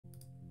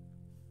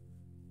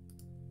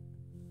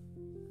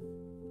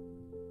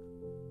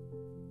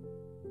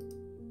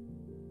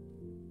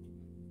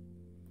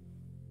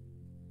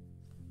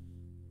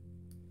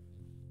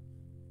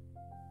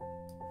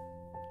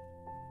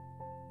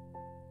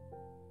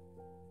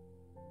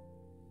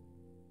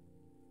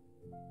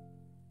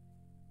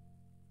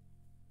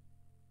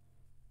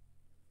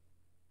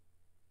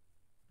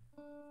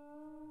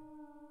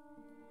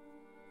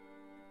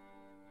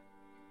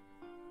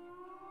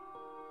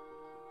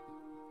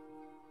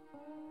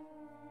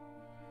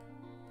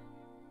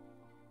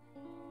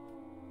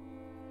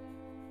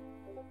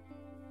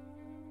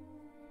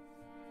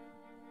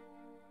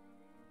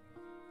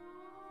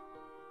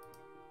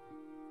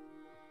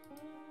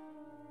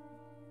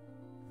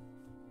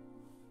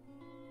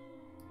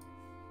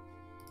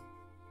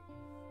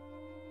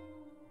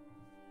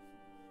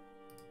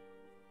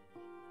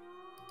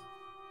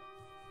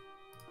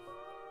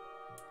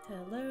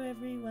Hello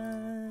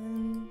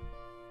everyone.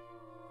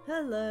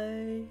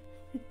 Hello.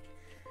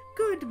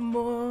 Good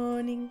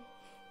morning.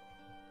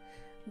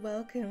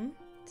 Welcome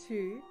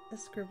to a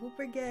Scribble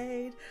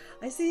Brigade.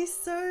 I see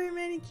so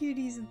many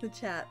cuties in the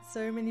chat,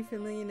 so many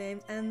familiar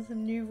names and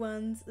some new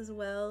ones as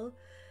well.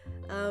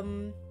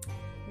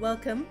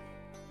 Welcome.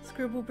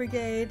 Scribble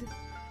Brigade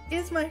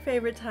is my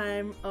favorite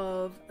time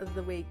of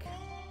the week,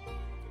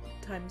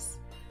 times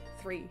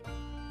 3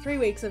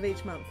 weeks of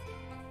each month.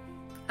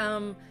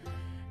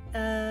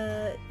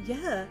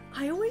 Yeah,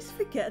 I always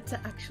forget to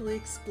actually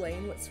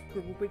explain what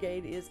Scribble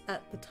Brigade is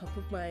at the top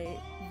of my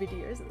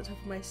videos, at the top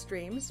of my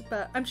streams,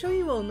 but I'm sure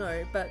you all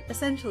know. But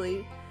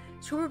essentially,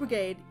 Scribble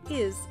Brigade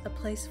is a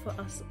place for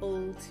us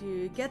all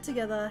to get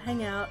together,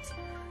 hang out,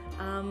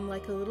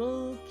 like a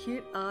little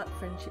cute art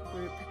friendship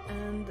group,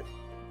 and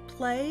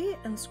play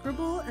and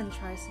scribble and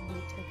try some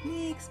new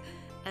techniques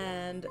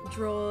and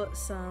draw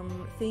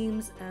some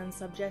themes and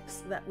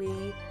subjects that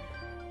we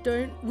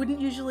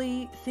wouldn't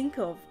usually think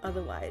of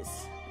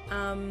otherwise,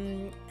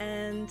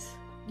 and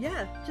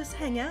yeah, just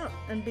hang out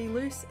and be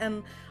loose.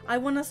 And I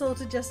want us all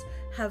to just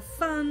have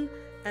fun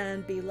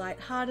and be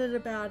lighthearted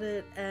about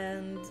it,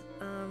 and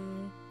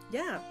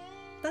yeah,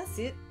 that's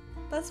it.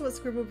 That's what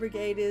Scribble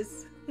Brigade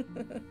is.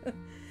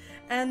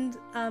 And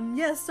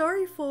yeah,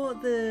 sorry for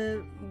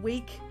the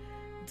week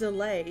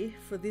delay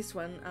for this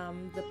one.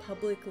 The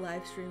public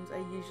live streams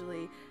are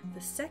usually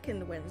the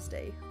second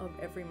Wednesday of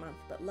every month,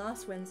 but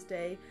last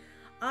Wednesday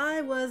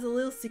I was a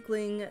little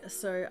sickling,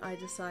 so I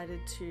decided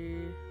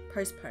to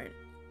postpone.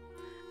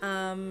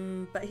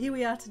 But here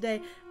we are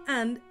today,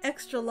 and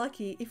extra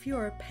lucky if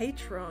you're a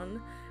patron,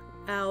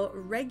 our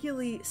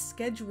regularly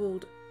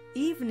scheduled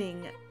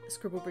evening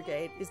Scribble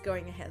Brigade is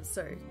going ahead,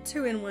 so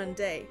 2 in 1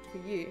 day for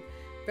you.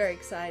 Very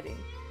exciting.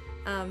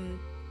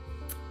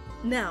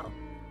 Now,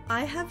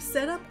 I have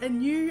set up a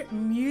new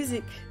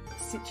music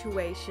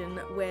situation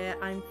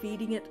where I'm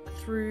feeding it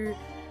through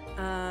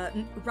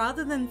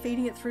rather than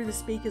feeding it through the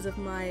speakers of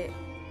my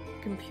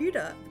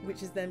computer,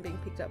 which is then being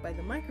picked up by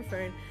the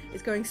microphone,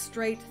 it's going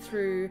straight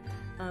through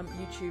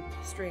YouTube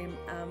stream,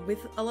 with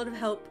a lot of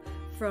help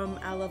from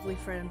our lovely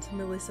friend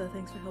Melissa.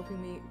 Thanks for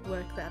helping me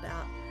work that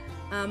out.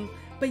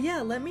 But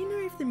yeah, let me know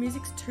if the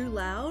music's too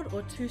loud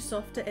or too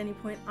soft at any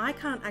point. I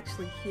can't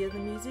actually hear the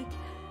music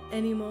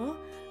anymore,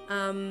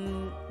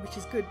 which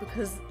is good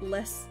because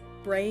less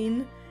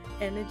brain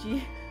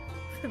energy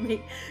for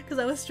me, because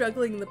I was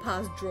struggling in the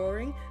past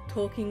drawing,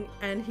 talking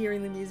and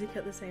hearing the music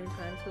at the same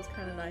time, so it's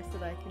kind of nice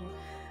that I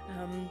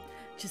can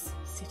just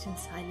sit in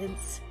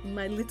silence in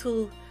my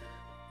little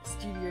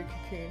studio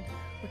cocoon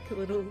like a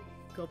little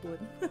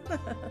goblin.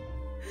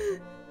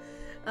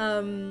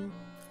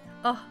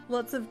 Oh,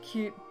 lots of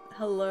cute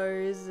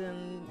hellos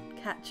and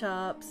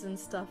catch-ups and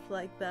stuff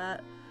like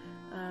that.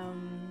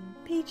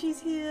 Peachy's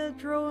here,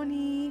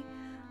 Drawny,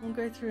 I'll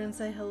go through and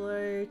say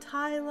hello.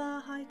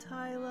 Tyler, hi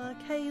Tyler,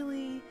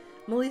 Kaylee,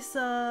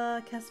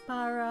 Melissa,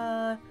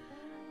 Kaspara,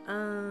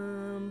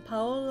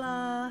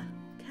 Paola,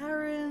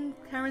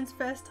 Karen's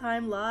first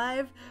time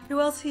live. Who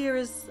else here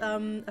is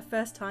a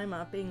first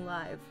timer being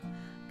live?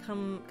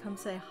 Come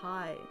say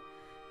hi.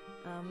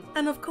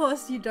 And of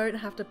course, you don't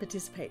have to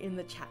participate in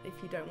the chat if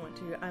you don't want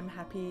to. I'm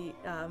happy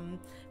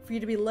for you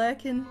to be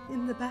lurking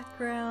in the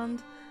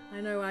background. I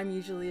know I'm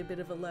usually a bit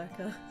of a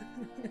lurker.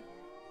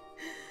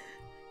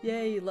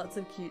 Yay, lots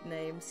of cute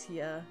names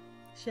here.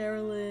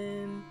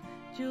 Sherilyn,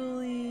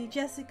 Julie,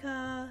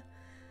 Jessica,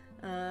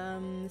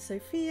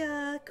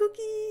 Sophia,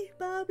 Cookie,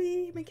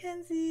 Barbie,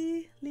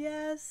 Mackenzie,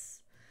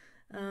 Lias,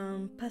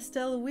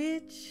 Pastel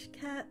Witch,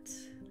 Kat,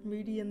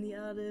 Moody and the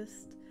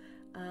Artist,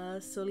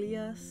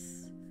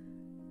 Solias,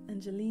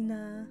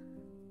 Angelina,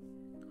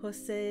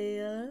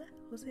 Josel,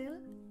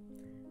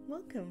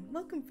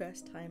 welcome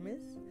first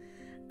timers.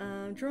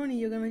 Drawny,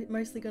 you're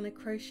mostly going to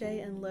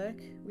crochet and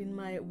lurk in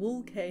my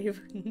wool cave.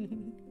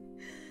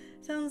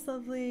 Sounds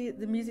lovely.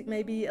 The music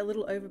may be a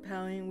little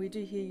overpowering. We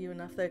do hear you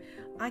enough though.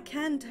 I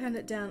can turn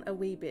it down a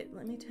wee bit.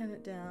 Let me turn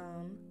it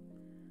down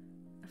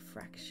a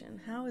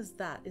fraction. How is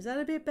that? Is that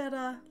a bit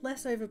better?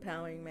 Less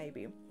overpowering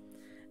maybe.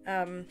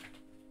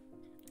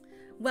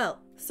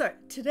 Well, so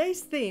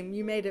today's theme,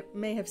 you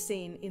may have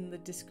seen in the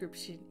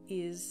description,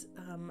 is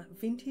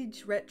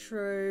vintage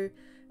retro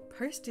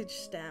postage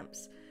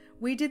stamps.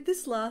 We did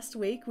this last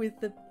week with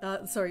the,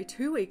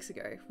 2 weeks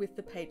ago with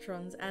the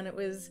patrons, and it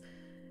was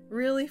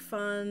really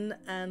fun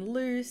and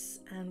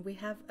loose, and we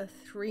have a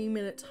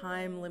 3-minute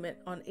time limit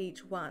on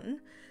each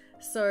one.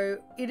 So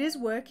it is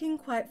working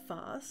quite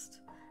fast,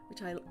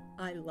 which I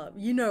love.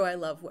 You know I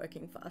love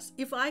working fast.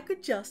 If I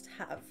could just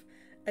have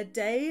a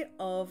day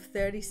of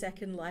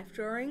 30-second life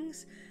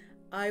drawings,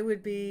 I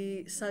would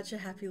be such a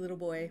happy little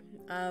boy.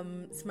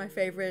 It's my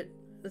favorite.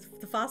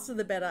 The faster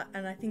the better,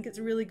 and I think it's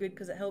really good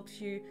because it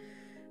helps you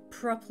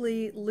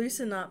properly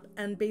loosen up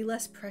and be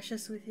less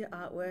precious with your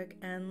artwork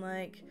and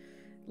like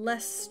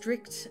less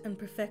strict and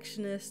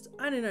perfectionist.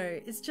 I don't know,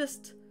 it's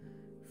just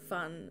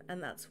fun,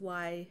 and that's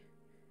why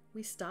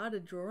we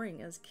started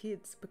drawing as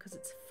kids, because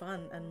it's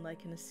fun and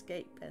like an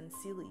escape and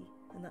silly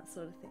and that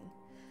sort of thing.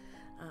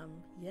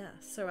 Yeah,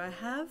 so I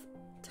have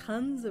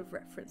tons of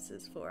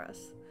references for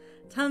us.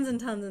 Tons and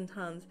tons and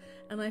tons.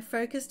 And I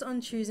focused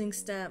on choosing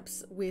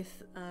stamps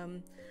with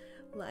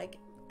like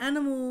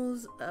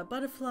animals,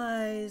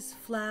 butterflies,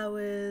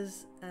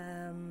 flowers,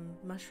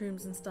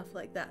 mushrooms and stuff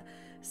like that.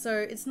 So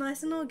it's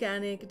nice and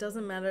organic. It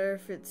doesn't matter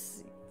if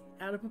it's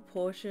out of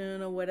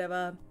proportion or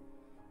whatever.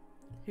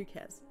 Who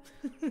cares?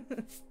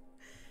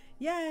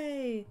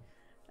 Yay!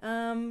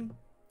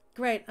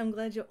 Great, I'm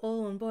glad you're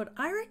all on board.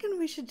 I reckon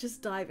we should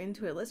just dive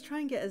into it. Let's try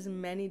and get as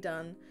many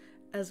done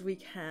as we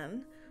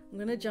can. I'm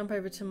gonna jump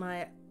over to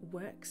my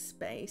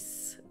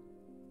workspace,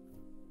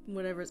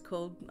 whatever it's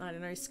called, I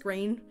don't know,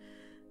 screen.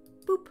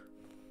 Boop.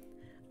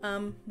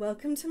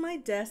 Welcome to my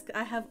desk.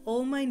 I have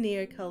all my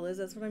Neo colors,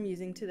 that's what I'm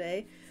using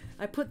today.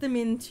 I put them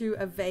into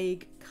a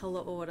vague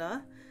color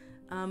order,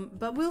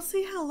 but we'll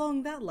see how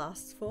long that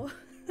lasts for.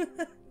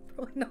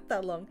 Probably not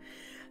that long.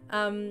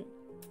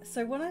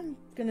 So what I'm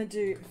gonna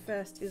do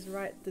first is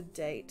write the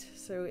date.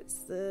 So it's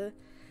the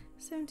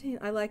 17th.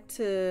 I like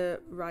to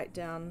write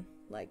down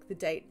like the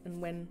date and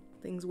when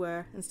things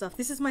were and stuff.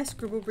 This is my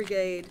Scribble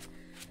Brigade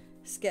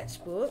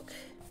sketchbook,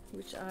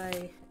 which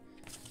I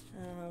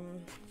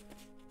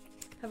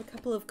have a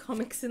couple of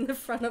comics in the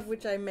front of,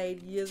 which I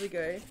made years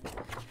ago.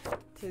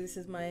 So this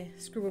is my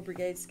Scribble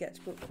Brigade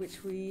sketchbook,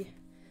 which we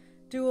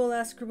do all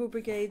our Scribble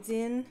Brigades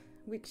in,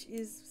 which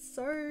is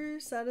so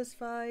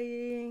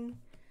satisfying.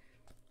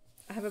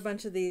 I have a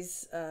bunch of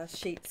these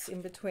sheets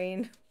in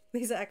between.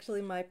 These are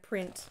actually my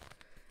print.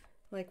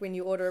 Like when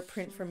you order a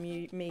print from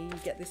me, you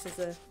get this as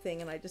a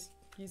thing, and I just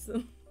use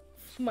them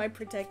for my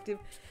protective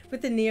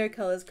with the Neo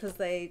colors because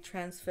they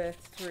transfer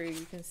through.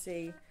 You can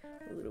see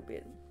a little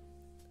bit.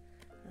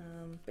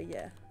 But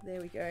yeah, there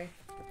we go.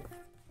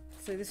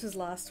 So this was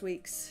last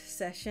week's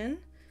session.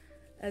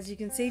 As you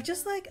can see,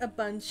 just like a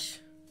bunch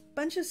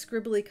of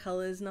scribbly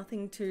colors,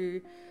 nothing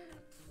too,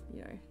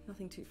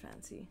 nothing too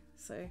fancy.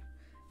 So I'm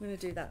gonna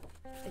do that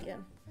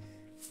again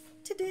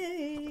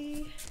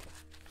today.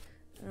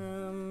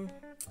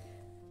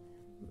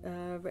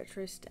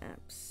 Retro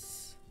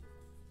stamps.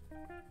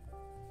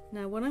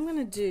 Now what I'm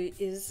gonna do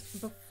is,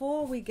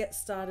 before we get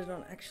started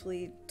on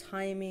actually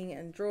timing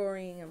and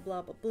drawing and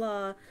blah blah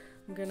blah,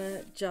 I'm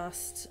gonna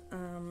just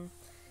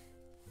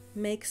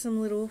make some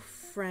little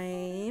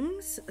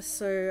frames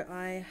so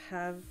I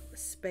have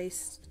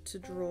space to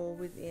draw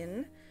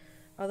within.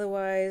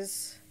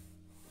 Otherwise,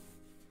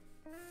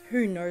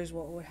 who knows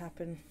what will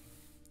happen.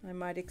 I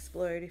might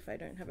explode if I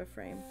don't have a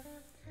frame.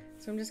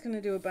 So I'm just going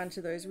to do a bunch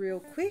of those real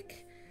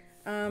quick.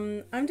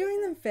 I'm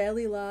doing them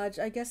fairly large.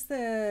 I guess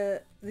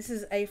this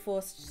is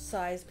A4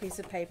 size piece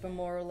of paper,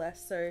 more or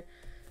less, so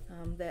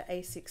they're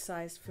A6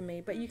 size for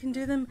me. But you can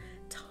do them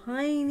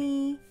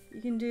tiny,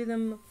 you can do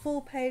them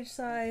full page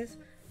size,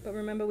 but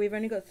remember we've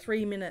only got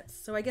 3 minutes,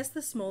 so I guess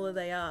the smaller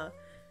they are,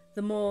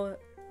 the more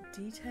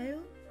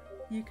detail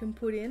you can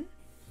put in.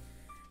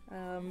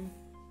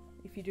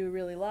 If you do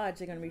really large,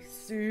 they're going to be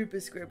super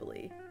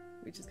scribbly,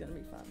 which is going to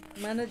be fun.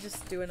 I'm going to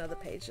just do another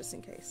page just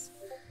in case.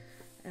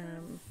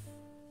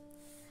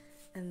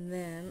 And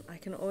then I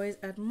can always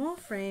add more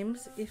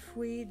frames if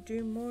we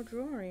do more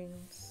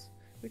drawings,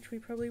 which we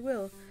probably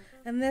will.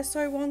 And they're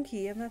so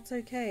wonky, and that's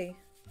okay.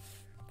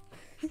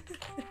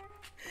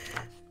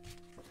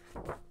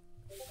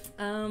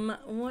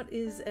 What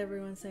is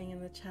everyone saying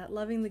in the chat?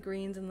 Loving the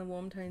greens and the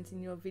warm tones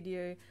in your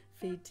video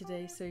feed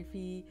today,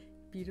 Sophie.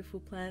 Beautiful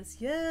plants.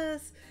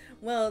 Yes!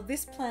 Well,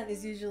 this plant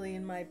is usually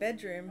in my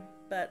bedroom,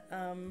 but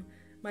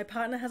my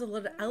partner has a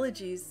lot of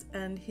allergies,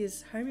 and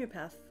his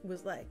homeopath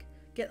was like,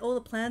 get all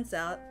the plants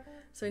out.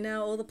 So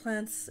now all the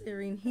plants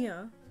are in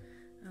here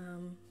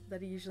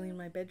that are usually in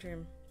my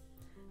bedroom.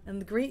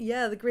 And the green,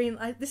 yeah, the green,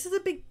 this is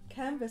a big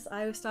canvas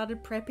I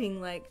started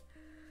prepping like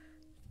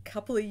a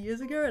couple of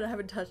years ago, and I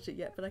haven't touched it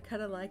yet, but I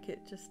kind of like it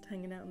just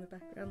hanging out in the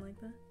background like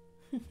that.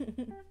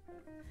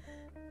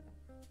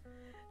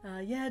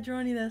 Yeah,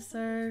 Drawny, they're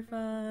so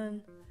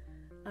fun.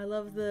 I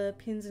love the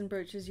pins and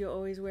brooches you're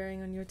always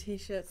wearing on your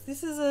t-shirts.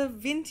 This is a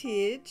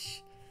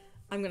vintage,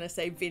 I'm gonna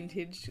say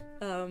vintage,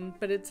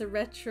 but it's a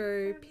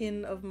retro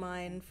pin of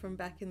mine from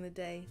back in the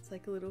day. It's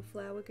like a little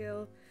flower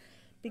girl,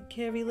 big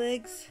curvy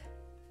legs,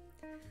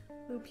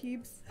 little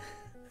pubes.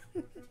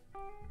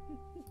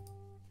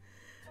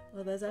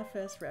 Well, there's our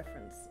first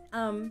reference.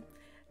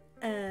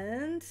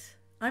 And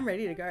I'm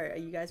ready to go. Are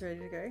you guys ready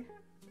to go?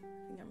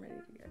 I think I'm ready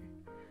to go.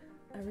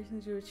 I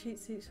recently drew a cheat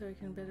sheet so I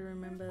can better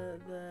remember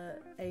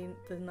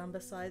the number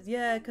size.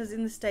 Yeah, because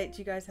in the States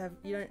you guys don't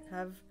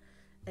have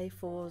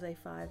A4s,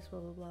 A5s, blah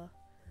blah blah.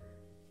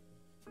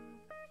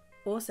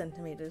 Or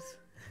centimeters.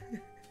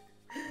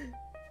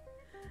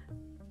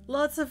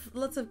 Lots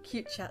of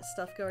cute chat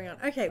stuff going on.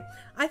 Okay,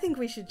 I think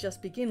we should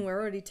just begin.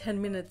 We're already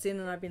 10 minutes in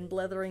and I've been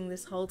blethering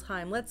this whole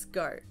time. Let's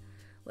go.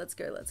 Let's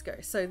go, let's go.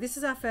 So this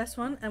is our first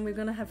one and we're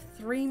going to have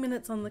 3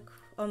 minutes on the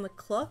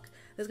clock.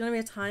 There's going to be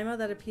a timer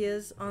that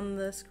appears on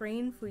the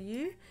screen for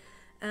you.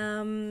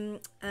 And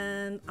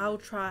I'll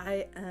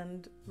try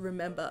and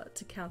remember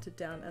to count it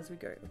down as we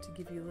go to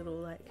give you a little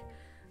like,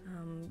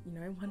 you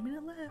know, 1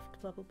 minute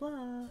left, blah, blah,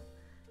 blah.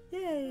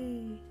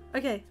 Yay.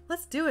 Okay,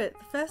 let's do it.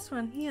 The first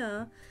one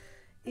here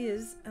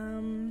is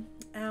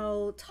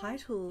our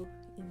title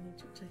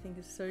image, which I think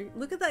is so...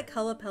 Look at that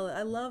color palette.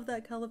 I love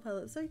that color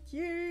palette. So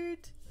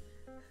cute.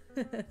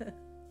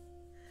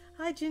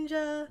 Hi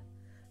Ginger.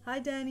 Hi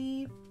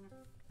Danny.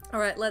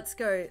 Alright, let's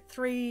go.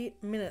 3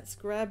 minutes.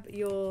 Grab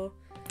your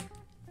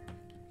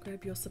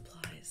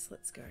supplies.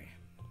 Let's go.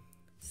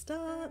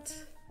 Start.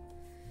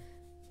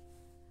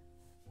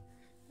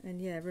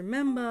 And yeah,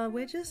 remember,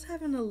 we're just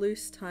having a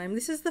loose time.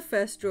 This is the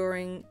first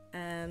drawing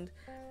and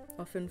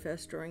often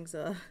first drawings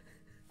are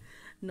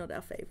not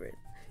our favorite.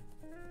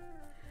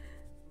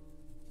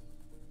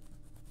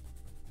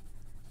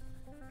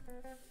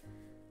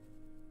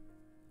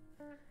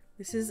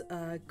 This is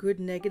a good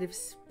negative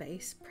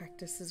space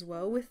practice as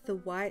well with the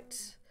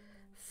white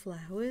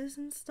flowers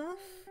and stuff.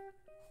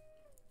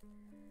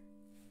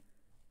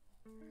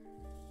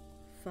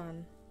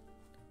 Fun.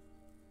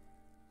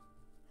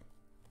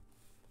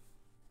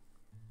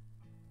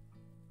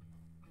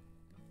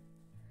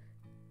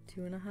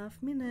 Two and a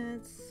half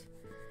minutes.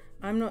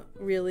 I'm not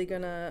really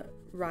gonna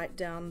write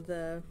down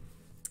the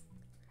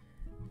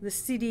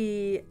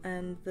city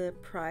and the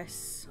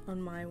price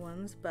on my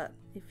ones, but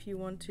if you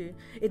want to,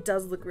 it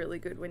does look really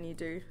good when you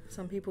do.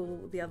 Some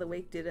people the other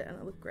week did it and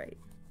it looked great.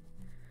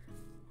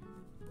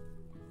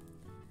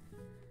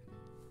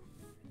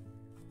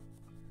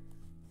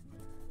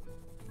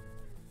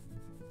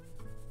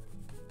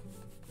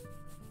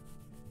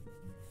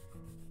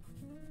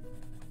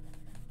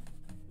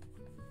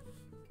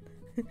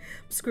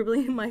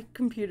 Scribbling, my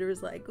computer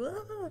is like,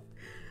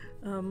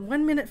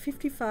 1 minute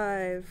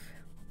 55.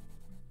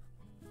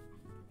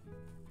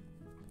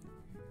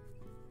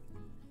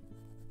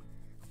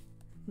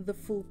 The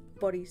full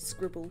body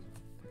scribble.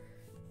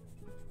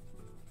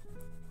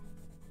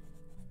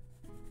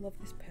 Love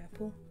this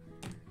purple.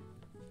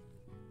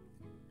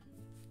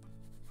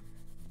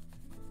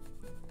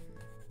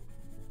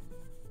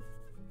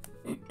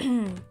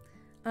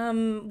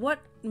 What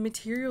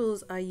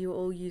materials are you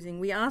all using?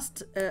 We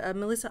asked,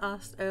 Melissa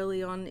asked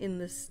early on in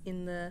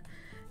the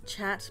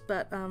chat,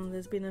 but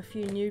there's been a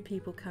few new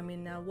people come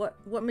in now.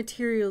 What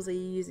materials are you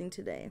using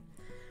today?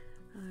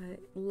 I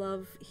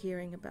love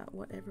hearing about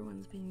what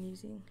everyone's been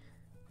using.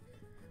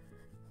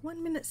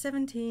 1 minute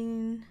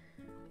 17.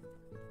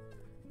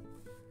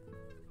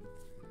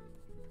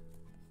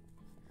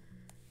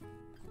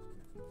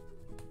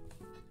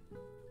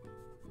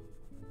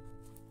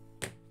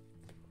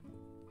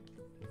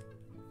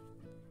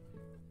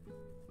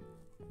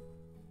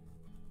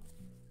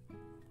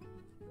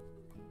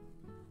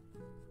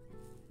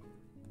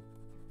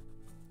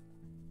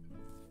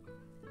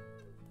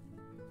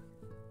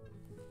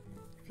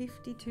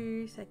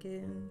 $52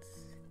 seconds.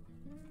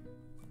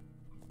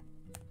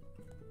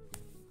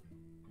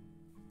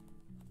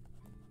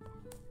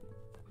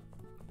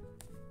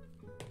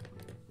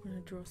 I'm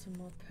gonna draw some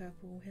more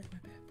purple. Here's my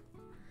purple.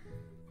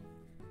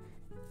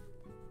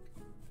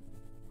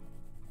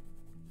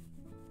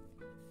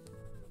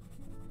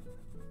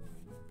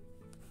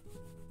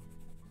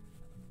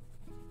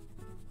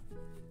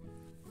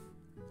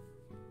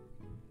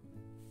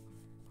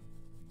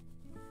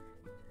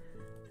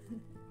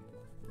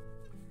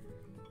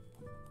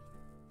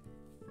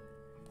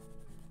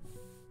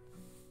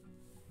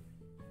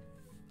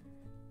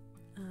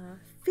 Uh,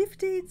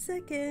 15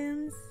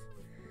 seconds.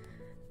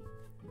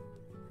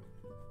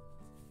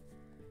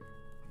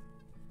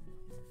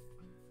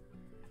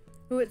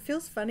 Oh, it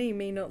feels funny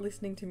me not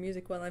listening to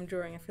music while I'm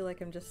drawing. I feel like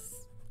I'm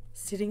just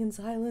sitting in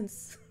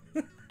silence,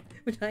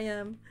 which I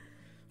am.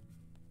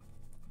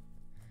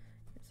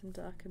 Get some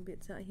darker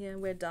bits out here.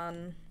 We're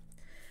done.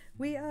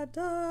 We are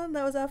done.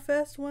 That was our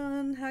first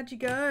one. How'd you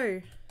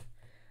go?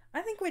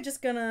 I think we're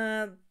just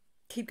gonna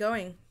keep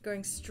going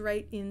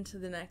straight into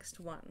the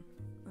next one.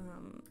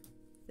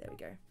 There we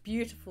go.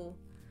 Beautiful.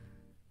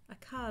 A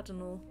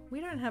cardinal.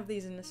 We don't have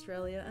these in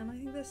Australia and I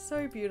think they're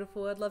so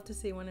beautiful. I'd love to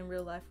see one in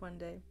real life one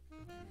day.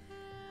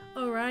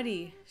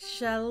 Alrighty,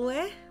 shall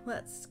we?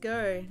 Let's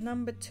go.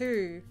 Number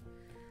 2.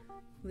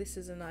 This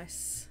is a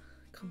nice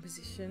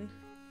composition.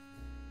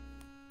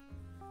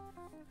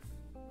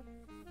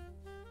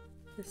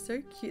 They're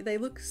so cute. They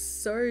look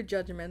so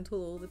judgmental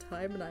all the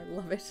time and I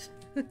love it.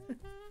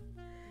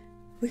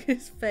 Look at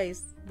his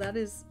face. That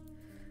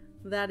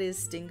is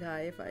stink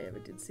eye if I ever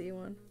did see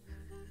one.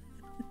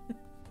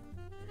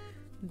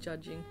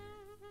 Judging.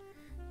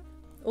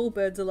 All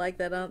birds are like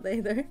that, aren't they,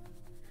 though?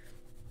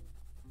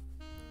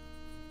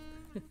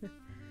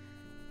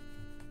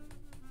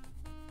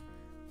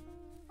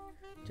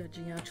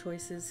 Judging our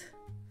choices.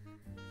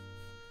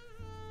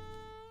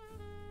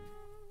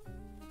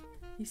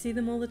 You see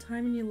them all the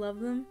time and you love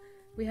them.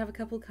 We have a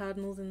couple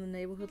cardinals in the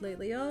neighborhood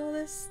lately.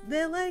 Oh,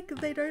 they're like,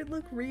 they don't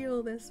look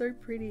real. They're so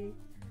pretty.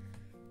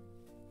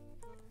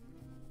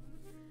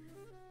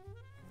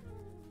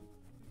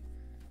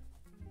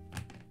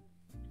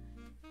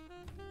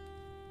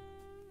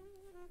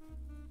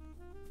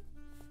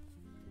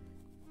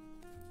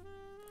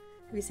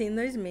 Have you seen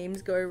those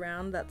memes go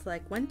around that's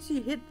like, once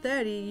you hit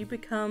 30,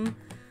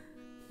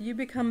 you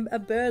become a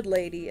bird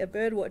lady, a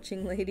bird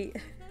watching lady.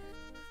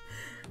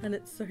 And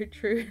it's so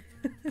true.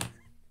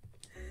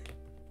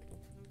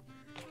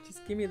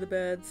 Just give me the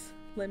birds.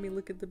 Let me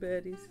look at the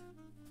birdies.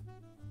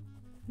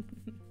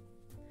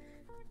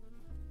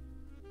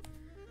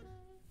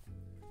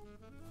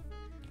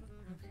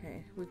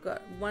 Okay, we've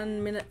got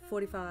 1 minute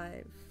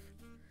 45.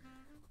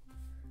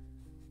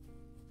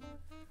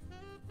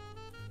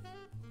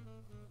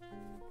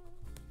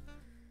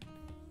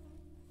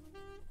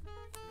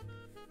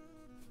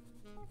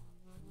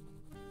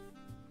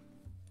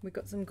 We've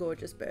got some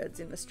gorgeous birds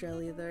in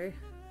Australia though.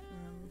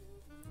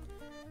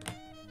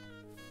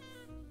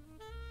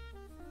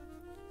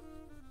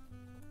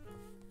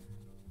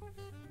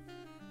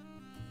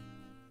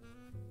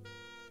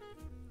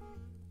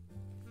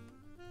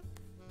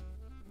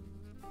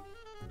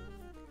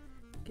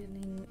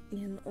 Getting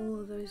in all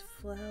of those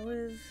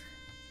flowers.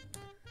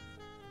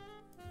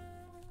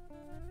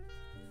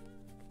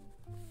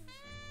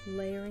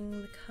 Layering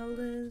the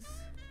colours.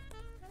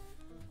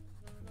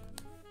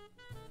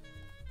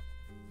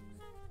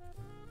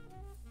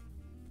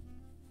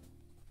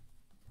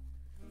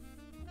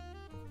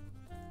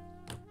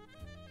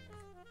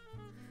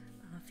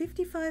 Oh,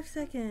 55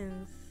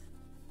 seconds.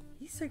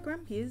 He's so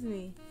grumpy, isn't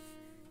he?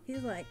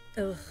 He's like,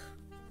 ugh.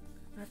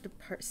 I have to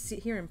sit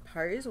here and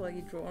pose while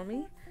you draw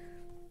me.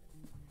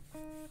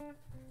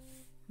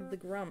 The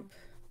grump.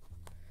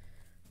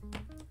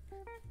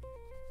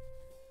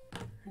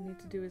 I need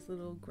to do his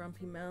little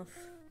grumpy mouth.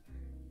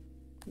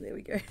 There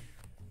we go.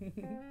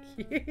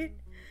 Cute.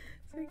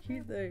 So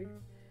cute though.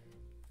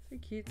 So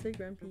cute, so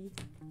grumpy.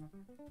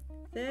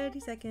 30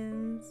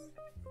 seconds.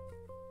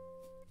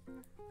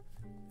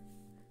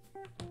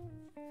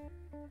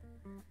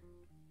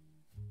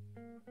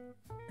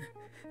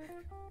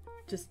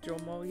 Just draw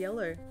more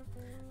yellow.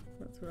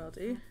 That's what I'll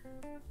do.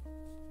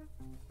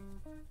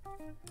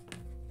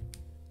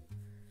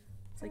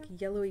 It's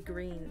like yellowy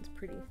green, it's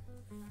pretty.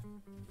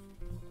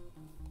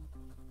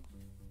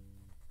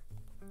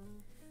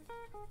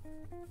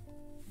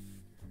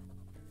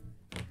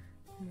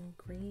 More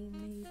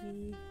green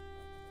maybe.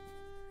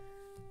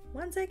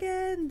 1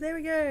 second! There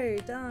we go!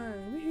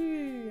 Done!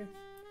 Woohoo!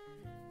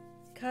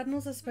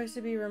 Cardinals are supposed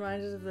to be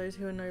reminders of those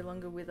who are no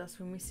longer with us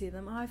when we see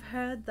them. Oh, I've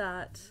heard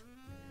that.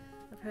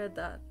 I've heard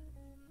that.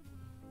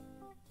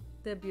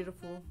 They're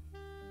beautiful.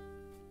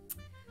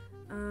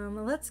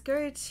 Let's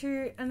go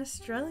to an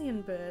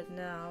Australian bird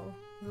now.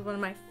 This is one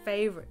of my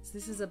favourites.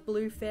 This is a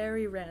blue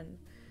fairy wren.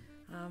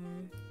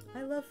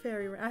 I love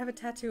fairy wren. I have a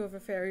tattoo of a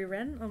fairy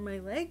wren on my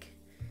leg.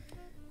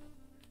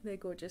 They're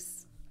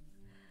gorgeous.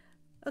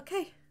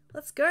 Okay,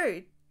 let's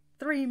go.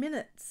 3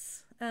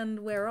 minutes and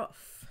we're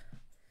off.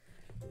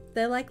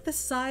 They're like the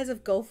size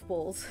of golf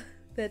balls.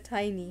 They're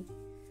tiny.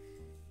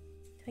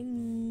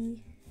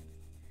 Tiny.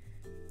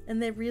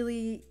 And they're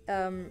really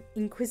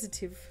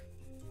inquisitive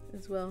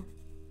as well.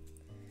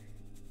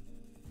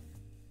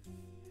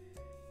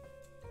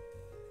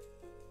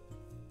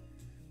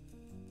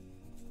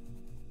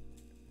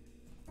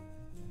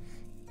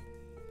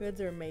 Birds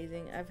are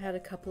amazing. I've had a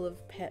couple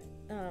of pet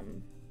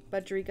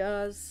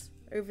budgerigars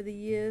over the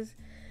years.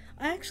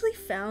 I actually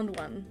found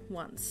one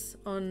once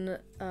on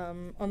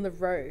the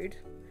road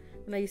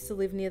when I used to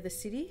live near the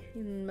city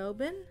in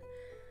Melbourne.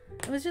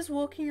 I was just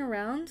walking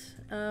around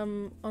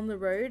on the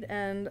road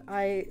and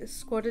I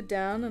squatted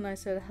down and I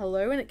said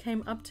hello, and it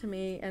came up to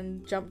me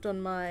and jumped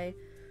on my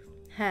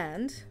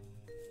hand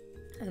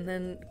and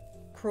then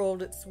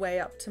crawled its way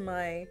up to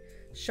my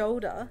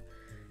shoulder,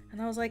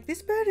 and I was like,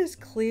 this bird is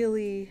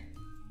clearly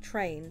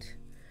trained.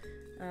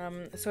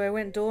 So I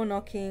went door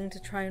knocking to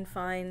try and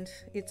find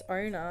its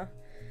owner,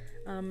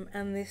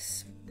 and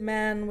this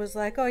man was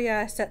like, oh yeah,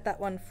 I set that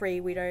one free,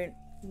 we don't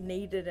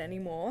need it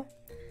anymore.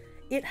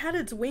 It had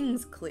its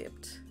wings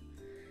clipped,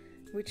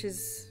 which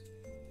is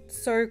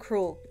so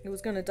cruel. It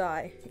was gonna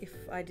die if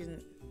I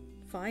didn't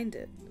find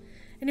it.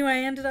 Anyway, I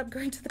ended up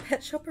going to the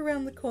pet shop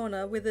around the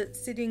corner with it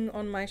sitting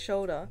on my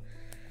shoulder,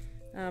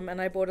 and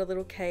I bought a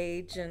little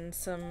cage and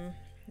some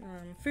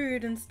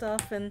food and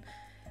stuff and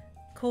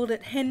called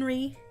it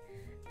Henry.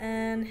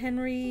 And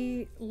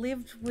Henry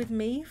lived with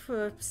me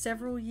for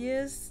several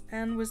years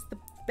and was the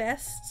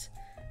best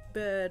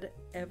bird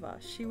ever.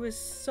 She was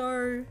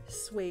so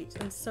sweet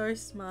and so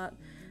smart,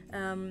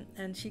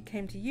 and she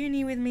came to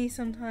uni with me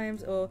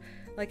sometimes, or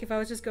like if I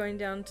was just going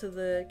down to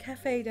the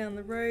cafe down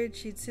the road,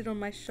 she'd sit on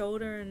my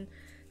shoulder and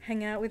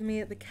hang out with me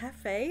at the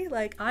cafe.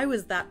 Like, I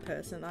was that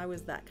person. I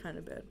was that kind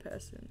of bird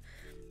person.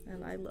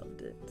 And I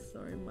loved it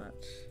so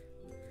much.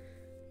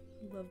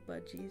 Love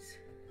budgies.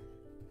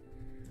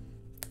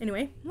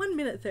 Anyway, 1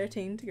 minute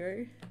 13 to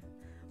go.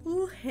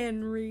 Little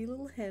Henry,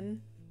 little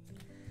hen.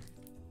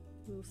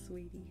 Little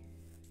sweetie.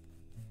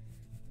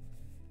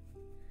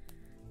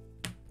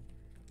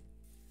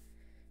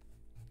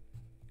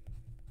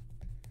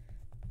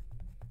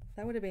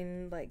 That would have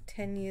been like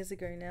 10 years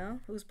ago now.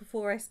 It was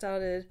before I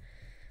started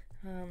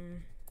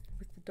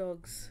with the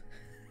dogs.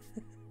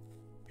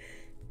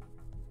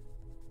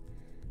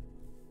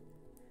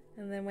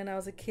 And then when I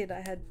was a kid,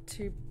 I had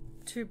two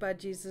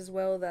budgies as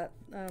well that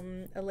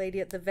a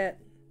lady at the vet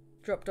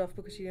dropped off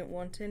because she didn't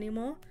want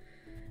anymore.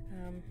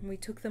 We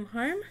took them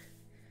home,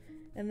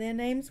 and their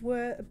names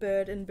were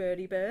Bird and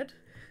Birdie Bird.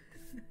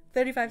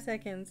 35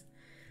 seconds.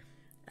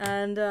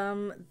 And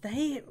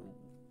they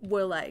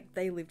were like,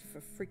 they lived for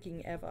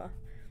freaking ever.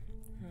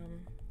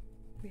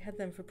 We had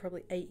them for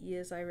probably 8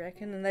 years, I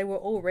reckon, and they were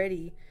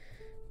already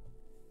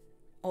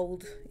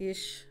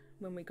old-ish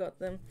when we got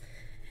them.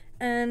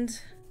 And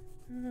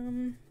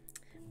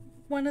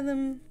one of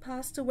them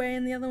passed away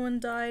and the other one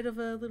died of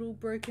a little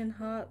broken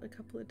heart a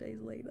couple of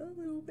days later.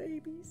 Little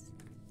babies.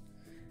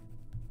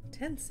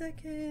 10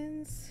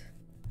 seconds.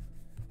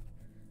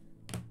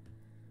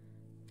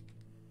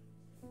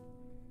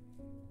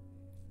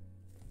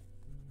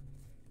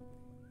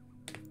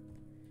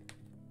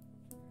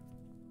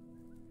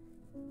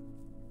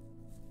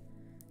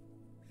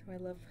 So I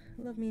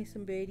love me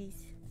some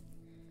birdies.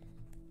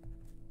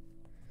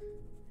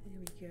 There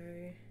we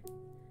go.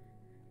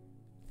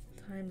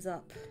 Time's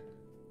up.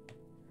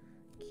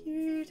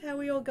 Cute. How are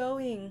we all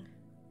going?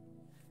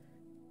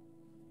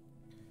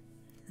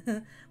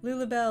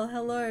 Lulabelle,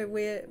 hello.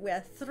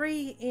 We're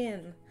 3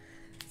 in.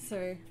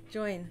 So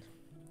join.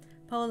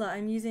 Paula,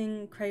 I'm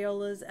using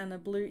Crayolas and a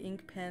blue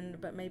ink pen,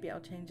 but maybe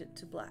I'll change it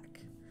to black.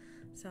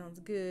 Sounds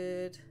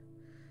good.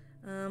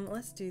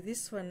 Let's do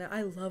this one now.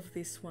 I love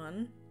this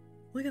one.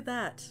 Look at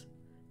that.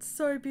 It's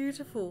so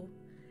beautiful.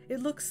 It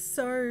looks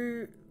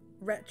so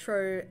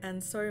retro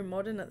and so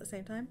modern at the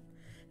same time.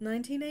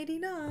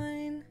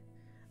 1989.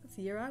 That's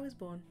the year I was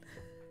born.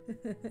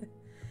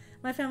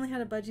 My family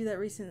had a budgie that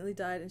recently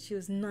died and she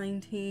was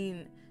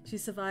 19. She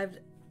survived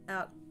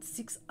out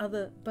 6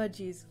 other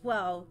budgies.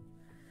 Wow.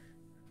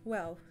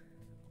 Wow.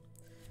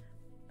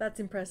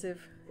 That's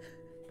impressive.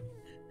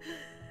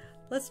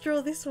 Let's draw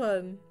this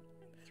one.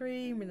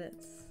 3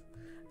 minutes.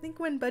 I think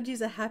when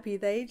budgies are happy,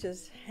 they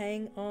just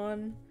hang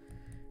on.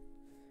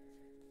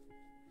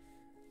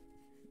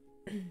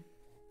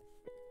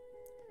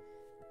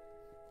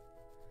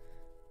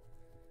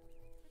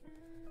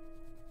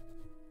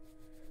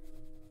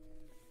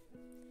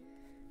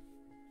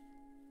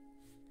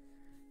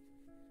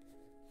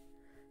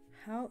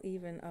 How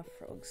even are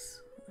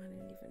frogs? I don't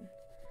even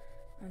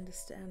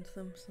understand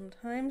them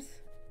sometimes.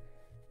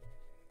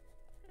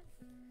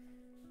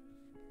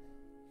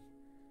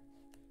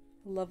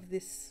 Love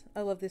this.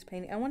 I love this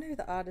painting. I wonder who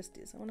the artist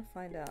is. I want to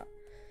find out.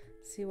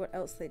 See what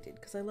else they did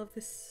because I love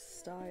this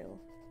style.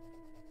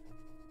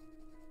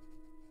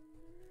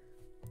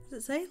 Does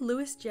it say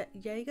Louis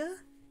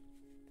Jaeger?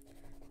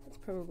 That's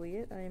probably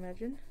it, I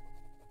imagine.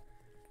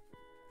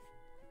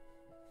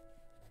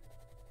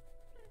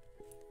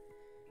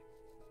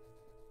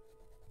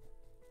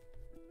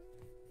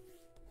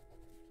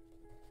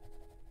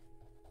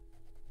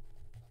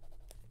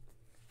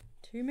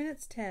 Two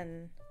minutes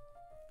 10.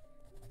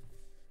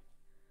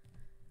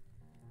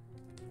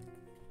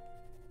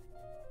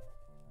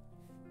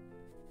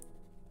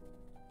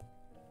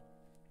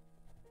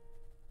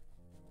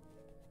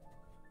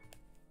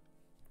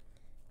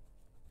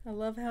 I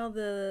love how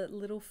the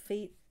little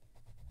feet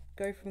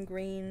go from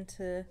green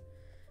to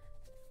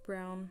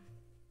brown.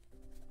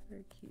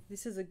 Very cute.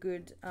 This is a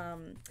good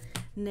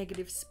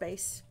negative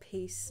space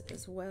piece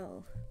as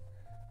well.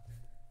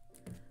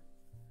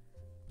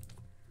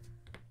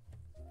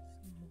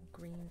 Some more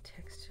green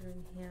texture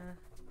in here.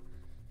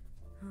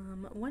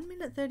 1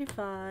 minute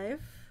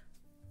 35.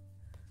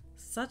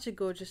 Such a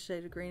gorgeous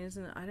shade of green,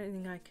 isn't it? I don't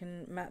think I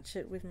can match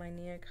it with my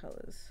Neo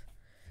colors.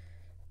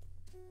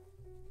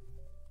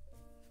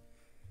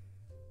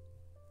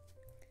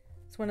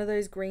 It's one of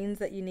those greens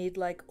that you need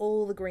like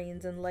all the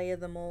greens and layer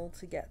them all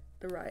to get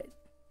the right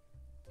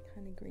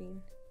kind of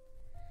green.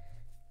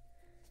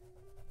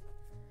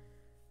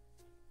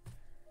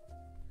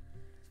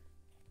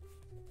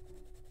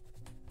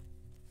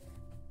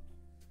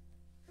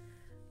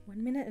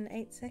 One minute and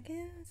 8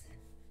 seconds.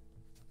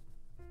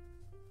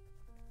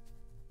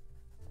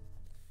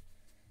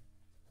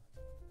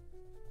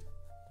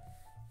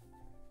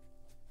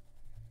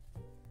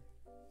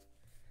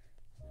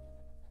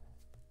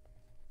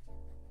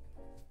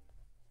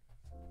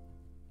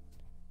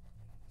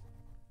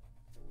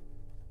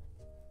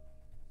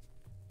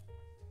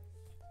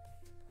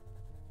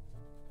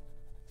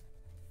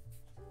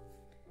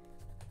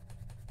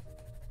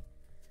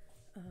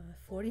 Uh,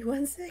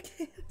 41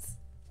 seconds.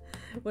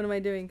 What am I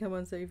doing? Come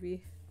on,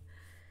 Sophie.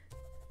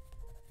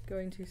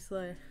 Going too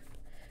slow.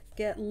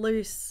 Get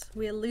loose.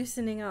 We're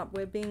loosening up.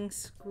 We're being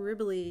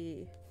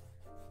scribbly.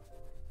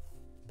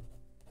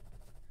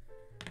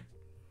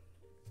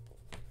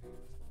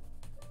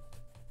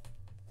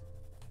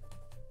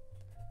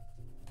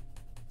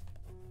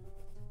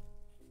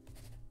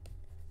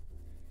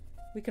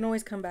 We can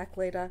always come back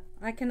later.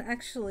 I can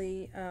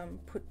actually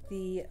put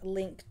the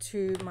link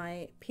to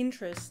my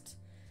Pinterest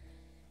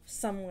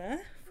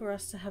somewhere for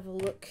us to have a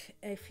look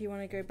if you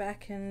want to go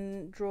back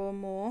and draw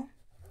more.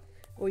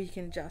 Or you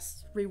can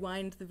just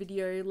rewind the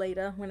video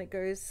later when it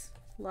goes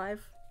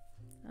live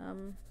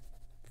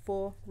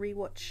for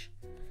rewatch.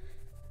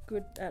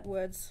 Good at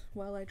words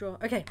while I draw.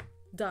 Okay,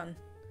 done.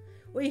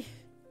 Wee!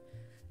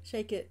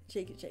 Shake it,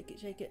 shake it, shake it,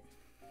 shake it.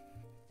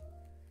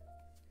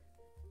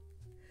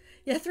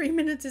 Yeah, 3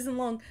 minutes isn't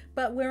long,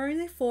 but we're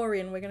only 4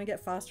 in. We're gonna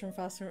get faster and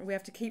faster. We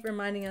have to keep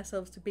reminding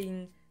ourselves to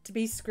be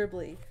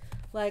scribbly.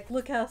 Like,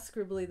 look how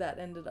scribbly that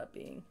ended up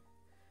being.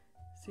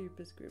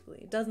 Super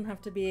scribbly. It doesn't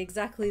have to be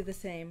exactly the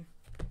same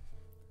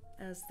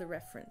as the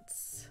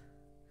reference.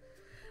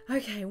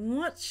 Okay,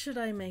 what should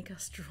I make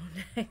us draw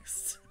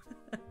next?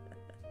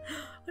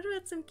 What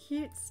about some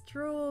cute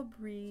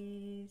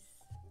strawberries?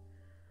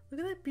 Look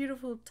at that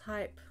beautiful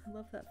type. I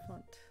love that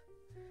font.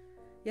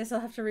 Yes, I'll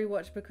have to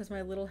rewatch because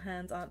my little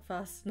hands aren't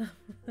fast enough.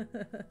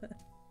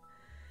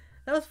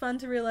 That was fun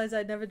to realize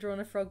I'd never drawn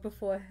a frog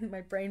before.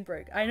 My brain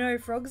broke. I know,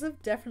 frogs are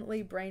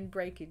definitely brain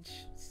breakage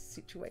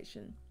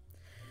situation.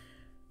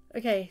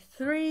 Okay,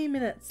 3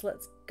 minutes.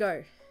 Let's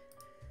go.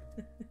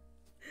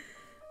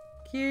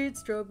 Cute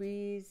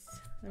strawberries.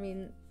 I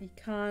mean, you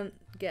can't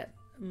get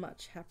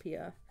much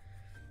happier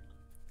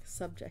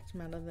subject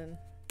matter than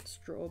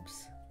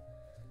strawbs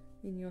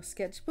in your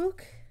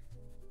sketchbook.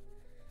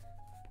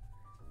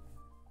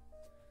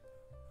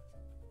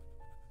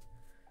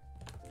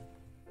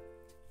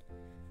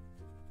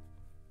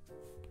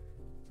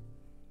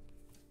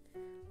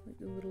 Like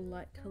the little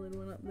light coloured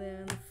one up there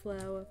and the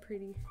flower,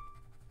 pretty.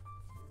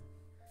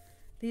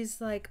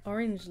 These like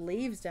orange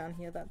leaves down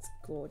here, that's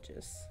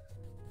gorgeous.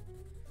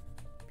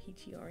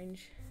 Peachy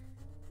orange.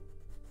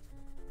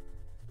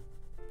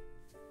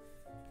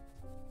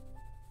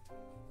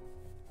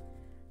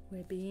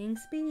 We're being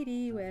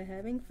speedy, we're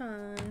having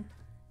fun.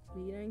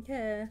 We don't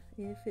care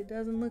if it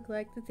doesn't look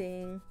like the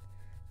thing.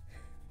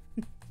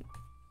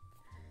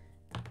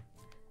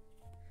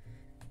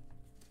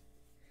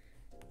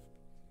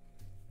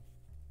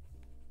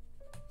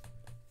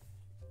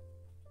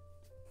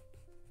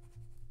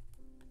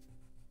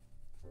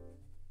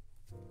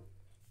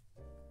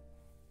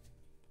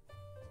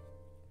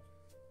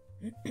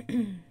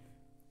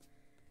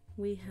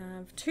 We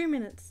have 2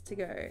 minutes to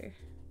go.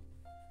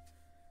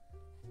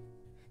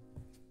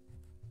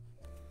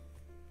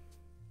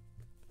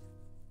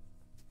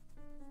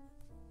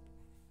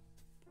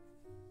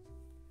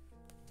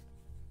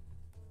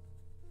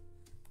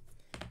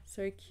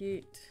 So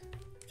cute.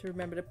 To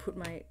remember to put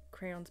my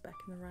crayons back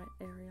in the right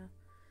area.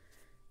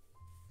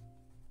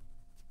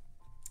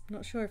 I'm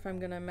not sure if I'm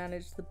going to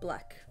manage the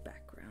black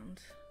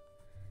background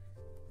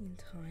in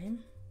time.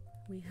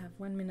 We have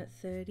 1 minute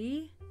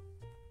 30.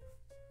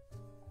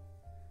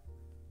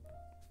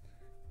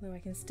 Though I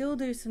can still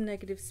do some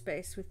negative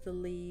space with the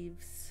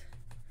leaves.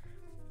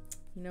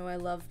 You know I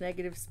love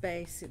negative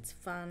space, it's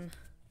fun.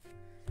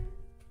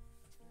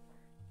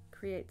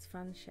 Creates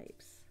fun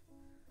shapes.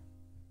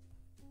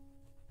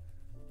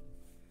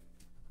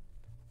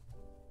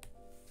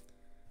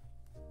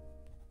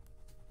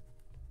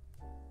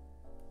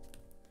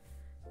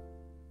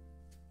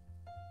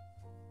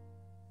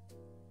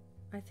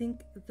 I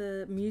think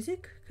the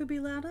music could be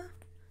louder.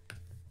 I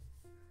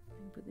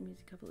can put the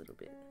music up a little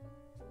bit.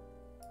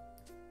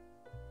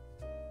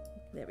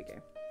 There we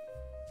go.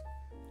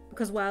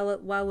 Because while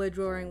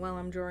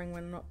I'm drawing,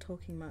 we're not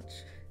talking much.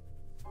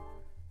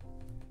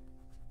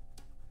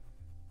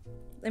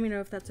 Let me know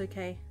if that's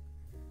okay.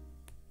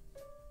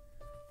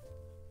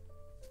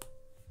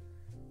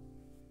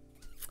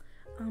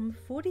 Um,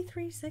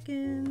 43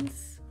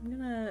 seconds. I'm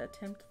gonna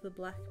attempt the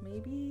black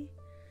maybe.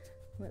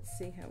 Let's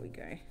see how we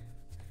go.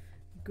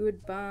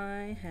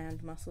 Goodbye,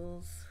 hand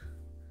muscles.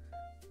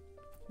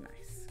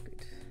 Nice,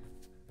 good.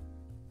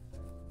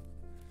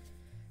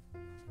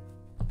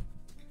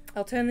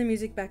 I'll turn the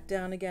music back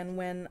down again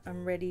when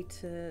I'm ready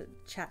to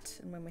chat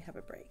and when we have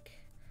a break.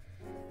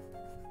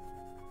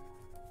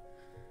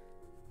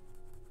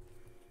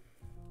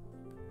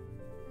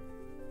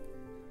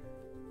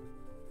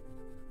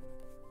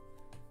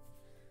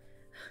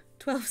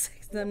 "12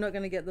 seconds, I'm not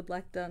going to get the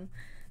black done.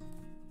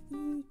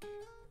 Eek,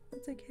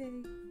 that's okay.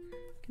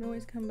 Can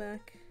always come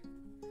back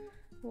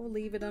or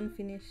leave it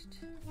unfinished.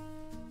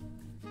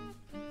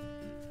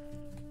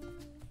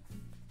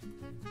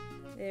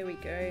 There we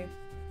go.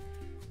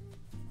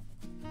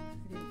 I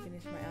didn't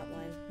finish my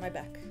outline. My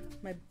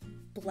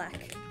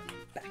black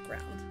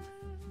background.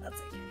 That's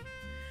okay.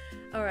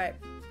 Alright,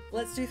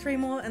 let's do 3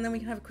 more and then we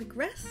can have a quick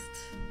rest.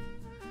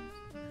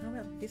 How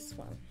about this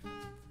one?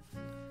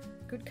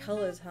 Good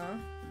colours, huh?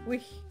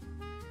 Whee!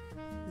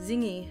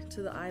 Zingy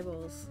to the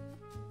eyeballs.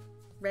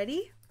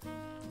 Ready?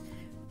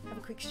 Have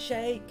a quick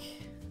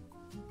shake.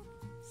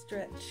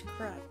 stretch,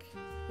 crack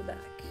the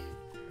back.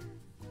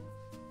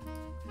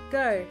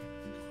 Go!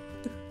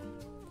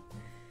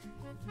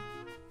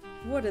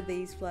 What are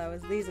these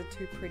flowers? These are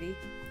too pretty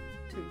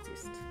to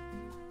exist.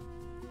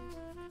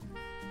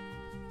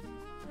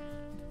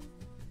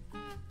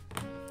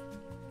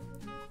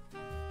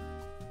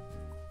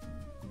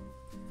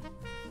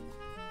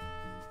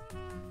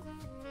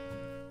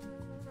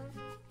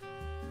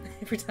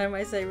 Every time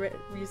I say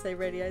you say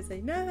ready, I say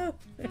no.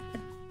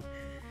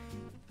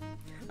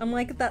 I'm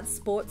like that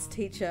sports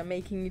teacher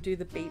making you do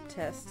the beep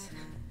test.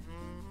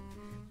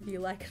 Whether you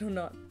like it or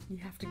not, you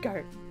have to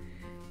go.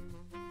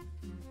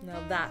 Now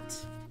that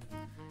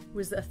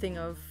was a thing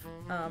of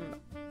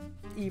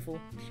evil,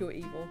 pure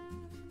evil,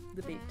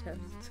 the beep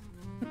test.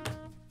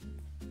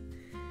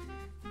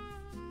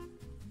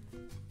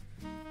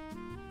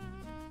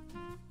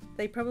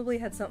 They probably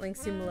had something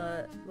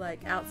similar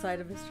like outside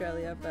of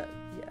Australia, but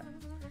yeah.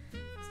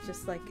 It's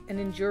just like an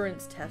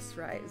endurance test,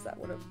 right? Is that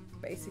what it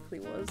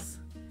basically was?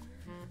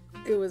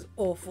 It was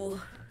awful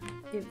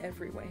in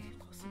every way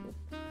possible.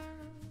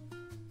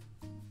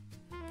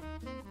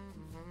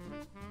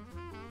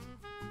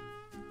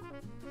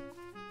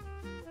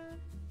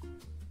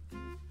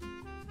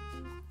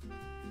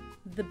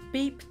 The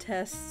beep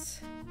test,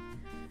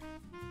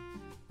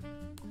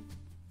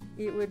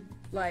 it would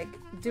like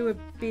do a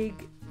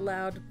big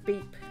loud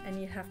beep and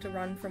you'd have to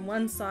run from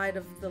one side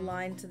of the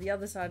line to the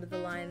other side of the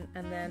line,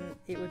 and then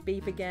it would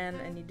beep again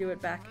and you do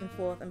it back and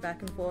forth,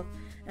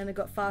 and it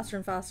got faster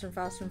and faster and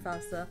faster and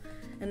faster,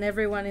 and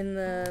everyone in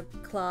the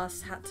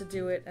class had to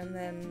do it, and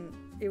then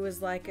it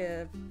was like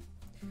an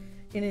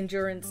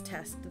endurance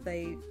test that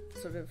they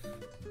sort of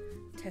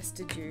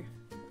tested you,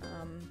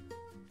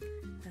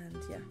 and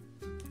yeah,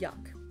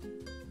 yuck,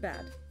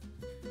 bad.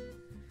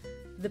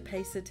 The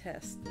pacer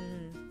test.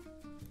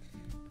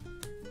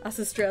 Us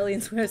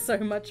Australians were so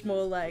much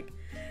more like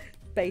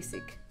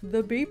basic.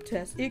 The beep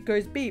test. It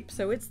goes beep,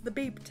 so it's the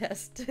beep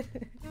test.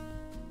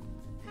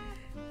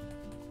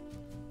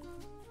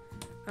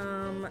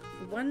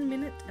 1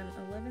 minute and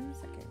 11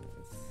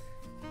 seconds.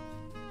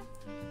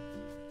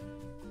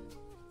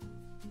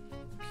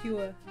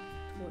 Pure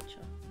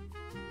torture.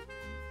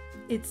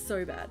 It's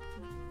so bad.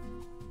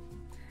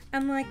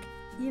 And like,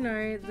 you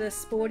know, the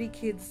sporty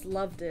kids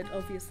loved it,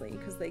 obviously,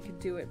 because they could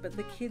do it, but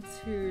the kids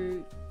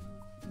who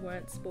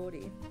weren't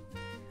sporty,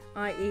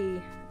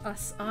 i.e.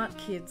 us art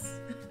kids,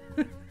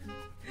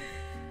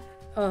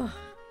 oh,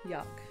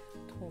 yuck,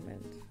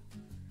 torment.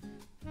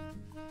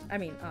 I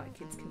mean, art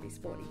kids can be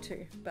sporty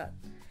too, but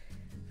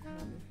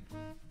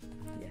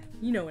yeah,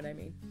 you know what I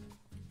mean.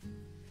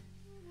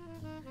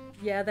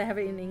 Yeah, they have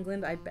it in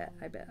England, I bet.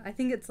 I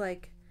think it's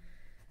like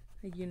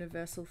a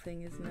universal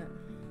thing, isn't it?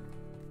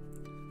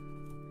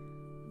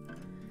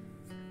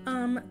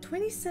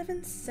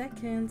 27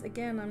 seconds.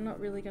 Again, I'm not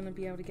really going to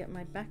be able to get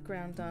my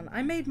background done.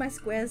 I made my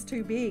squares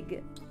too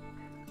big.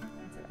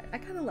 I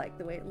kind of like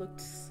the way it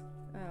looks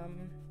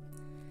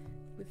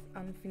with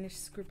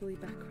unfinished scribbly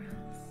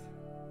backgrounds.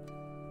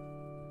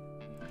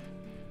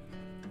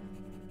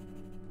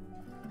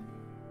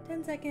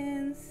 10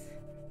 seconds.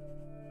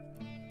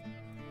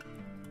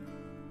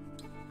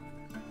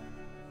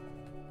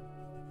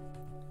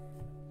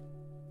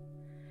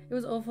 It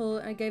was awful.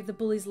 I gave the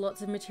bullies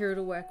lots of material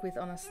to work with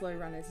on a slow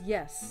runners.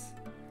 Yes,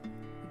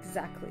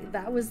 exactly.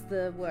 That was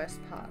the worst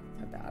part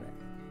about it.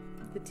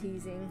 The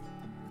teasing.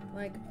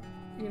 Like,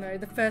 you know,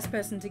 the first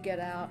person to get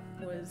out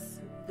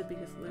was the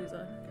biggest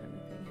loser kind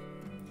of thing.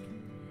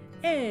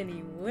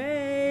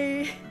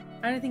 Anyway,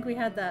 I don't think we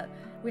had that.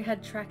 We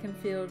had track and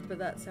field, but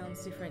that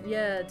sounds different.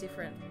 Yeah,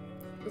 different.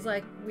 It was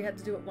like we had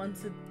to do it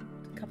once a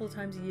couple of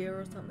times a year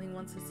or something,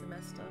 once a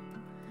semester.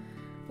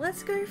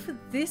 Let's go for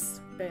this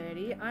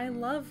birdie. I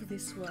love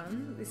this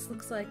one. This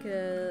looks like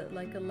a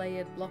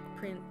layered block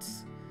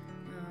print,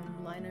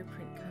 lino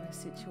print kind of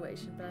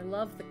situation, but I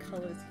love the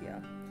colours here.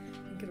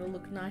 I think it'll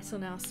look nice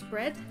on our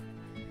spread.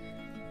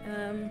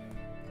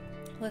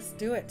 Let's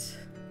do it.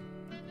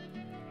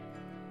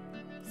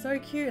 So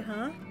cute,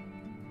 huh?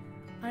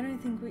 I don't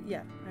think we...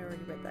 Yeah, I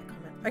already read that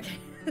comment. Okay.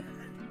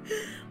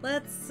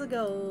 Let's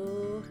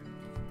go.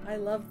 I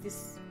love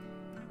this...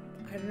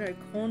 I don't know,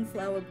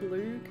 cornflower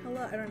blue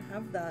colour. I don't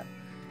have that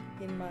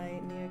in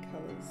my Neo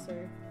colours, so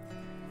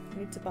I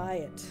need to buy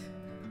it.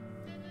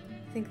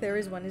 I think there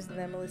is one, isn't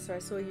there, Melissa? I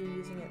saw you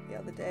using it the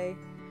other day.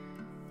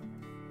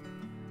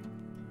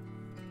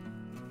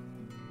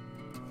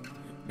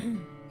 I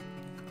didn't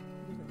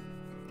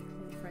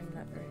frame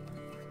that very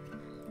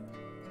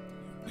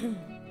well.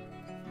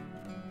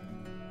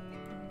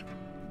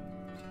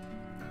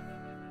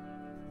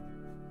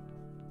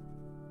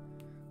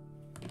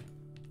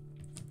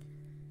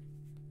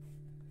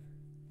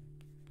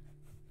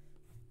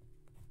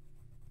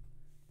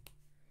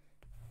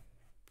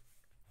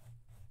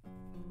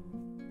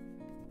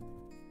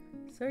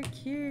 So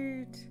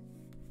cute.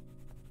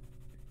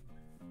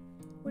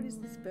 What is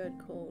this bird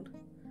called?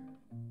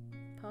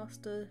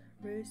 Pastor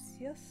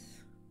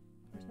Rosius?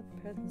 What's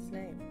that person's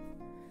name?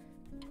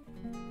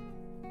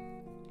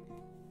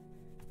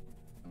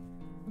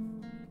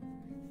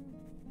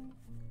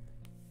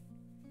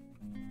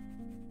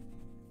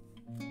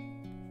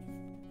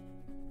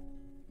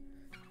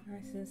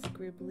 Nice and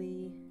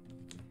scribbly.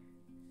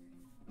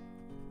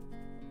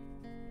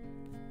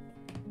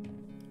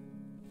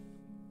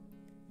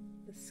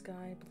 The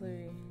sky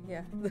blue.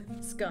 Yeah, the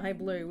sky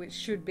blue, which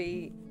should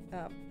be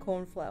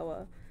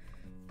cornflower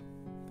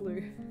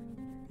blue.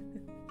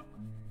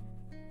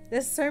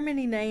 There's so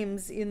many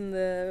names in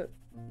the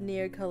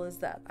Neo colours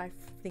that I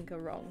think are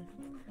wrong.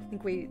 I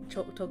think we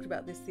talked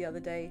about this the other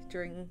day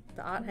during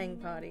the art hang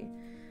party.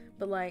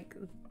 But like,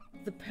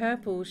 the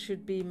purple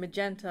should be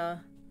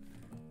magenta.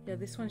 Yeah,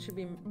 this one should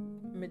be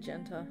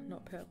magenta,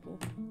 not purple.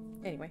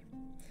 Anyway.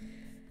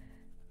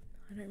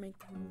 I don't make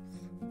the rules.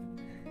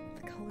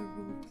 The colour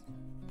rules.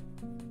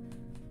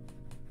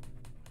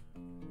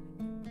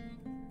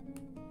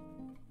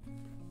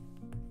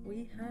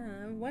 We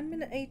have 1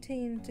 minute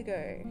 18 to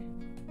go.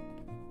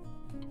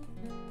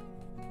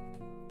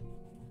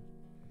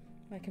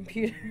 My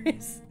computer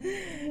is,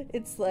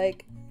 it's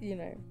like, you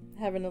know,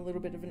 having a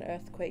little bit of an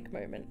earthquake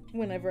moment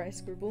whenever I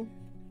scribble.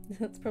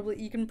 That's probably,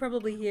 you can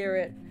probably hear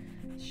it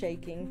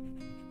shaking.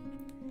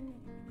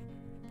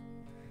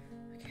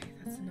 Okay,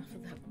 that's enough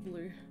of that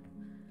blue.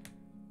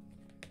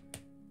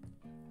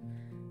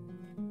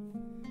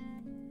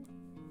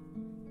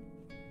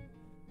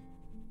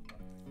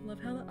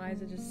 Love how the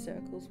eyes are just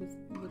circles with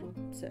little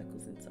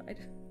circles inside.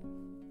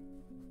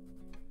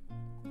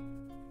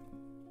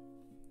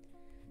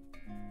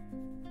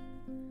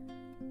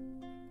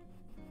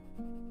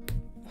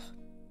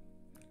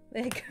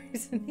 There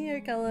goes a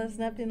Neo colour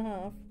snapped in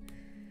half.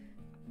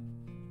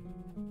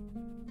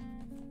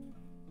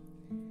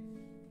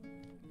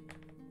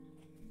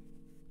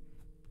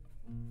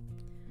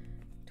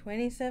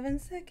 "27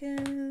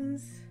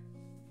 seconds.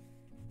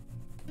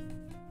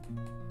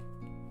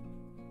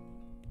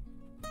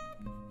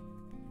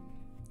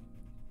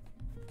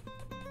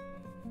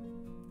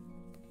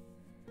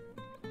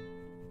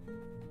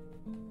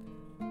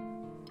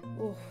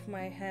 Oh,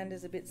 my hand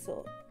is a bit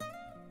sore.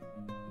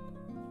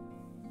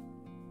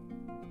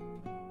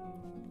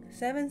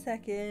 7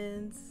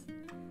 seconds.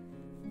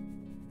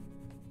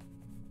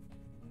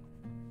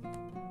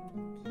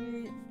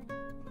 Cute.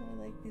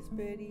 I like this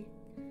birdie.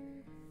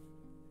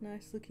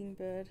 Nice looking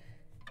bird.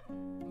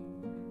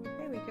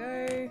 There we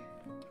go.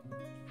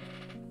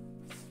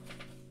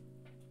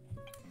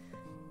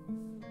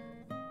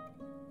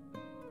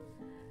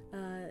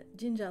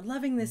 Ginger,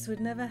 loving this, would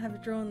never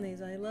have drawn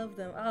these. I love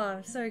them. Oh,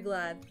 I'm so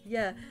glad.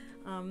 Yeah.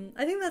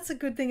 I think that's a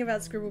good thing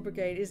about Scribble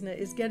Brigade, isn't it?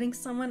 Is getting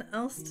someone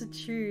else to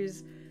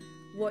choose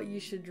what you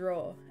should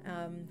draw,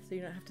 so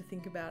you don't have to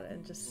think about it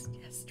and just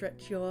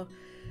stretch your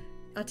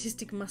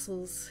artistic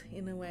muscles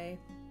in a way.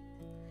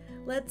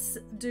 Let's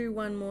do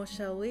one more,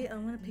 shall we?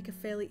 I'm going to pick a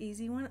fairly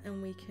easy one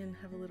and we can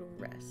have a little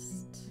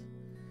rest.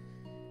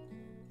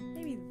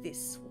 Maybe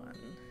this one.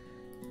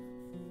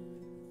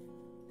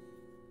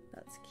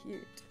 That's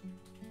cute.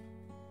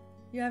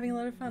 You're having a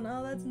lot of fun.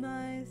 Oh, that's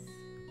nice.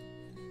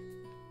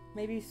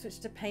 Maybe switch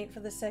to paint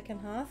for the second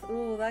half.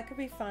 Oh, that could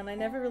be fun. I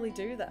never really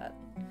do that.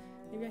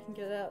 Maybe I can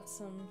get out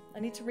some... I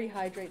need to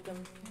rehydrate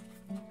them.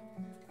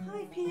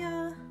 Hi,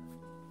 Pia.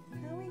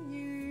 How are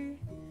you?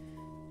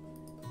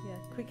 Yeah,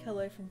 quick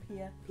hello from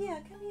Pia.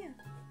 Pia, come here.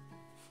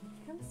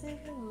 Come say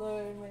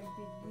hello, my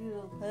big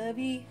little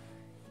puppy.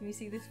 Can you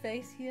see this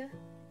face here?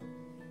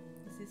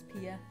 This is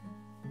Pia.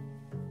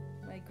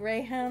 My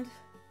greyhound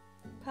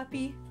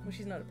puppy. Well,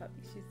 she's not a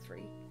puppy. She's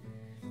 3.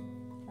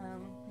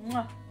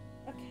 Mwah.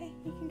 Okay,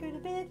 you can go to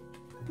bed.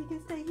 You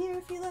can stay here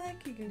if you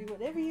like. You can do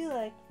whatever you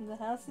like. The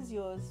house is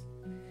yours.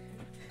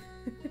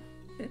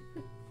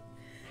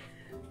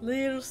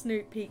 Little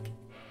snoot peek.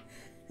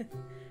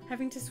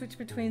 Having to switch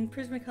between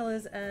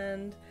Prismacolors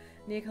and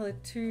Neocolor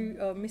 2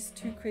 or Miss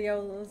 2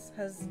 Creoles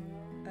has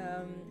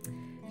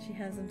she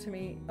hands them to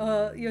me.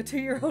 Oh, your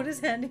 2-year-old is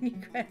handing you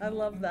crayon. I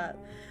love that.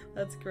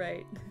 That's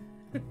great.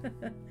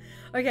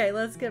 Okay,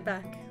 let's get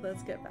back.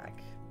 Let's get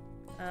back.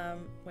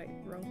 Wait,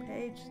 wrong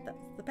page.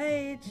 That's the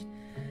page.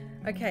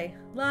 Okay,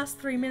 last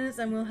 3 minutes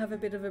and we'll have a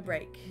bit of a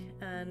break,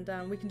 and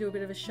we can do a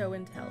bit of a show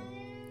and tell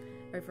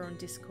over on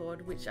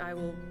Discord, which I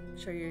will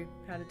show you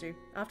how to do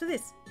after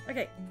this.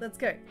 Okay, let's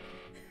go.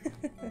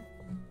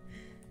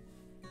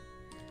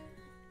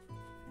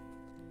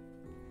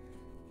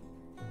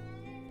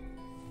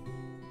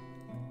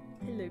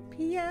 Hello,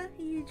 Pia.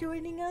 Are you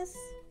joining us?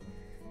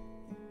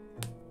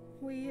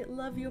 We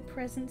love your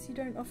presence. You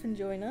don't often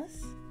join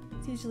us.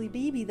 It's usually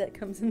BB that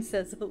comes and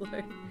says hello.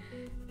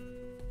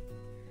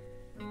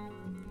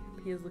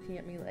 Pia's looking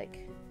at me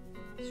like,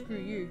 screw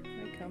you,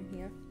 I come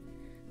here.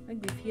 I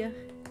live here.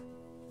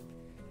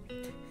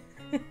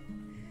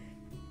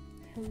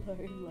 Hello,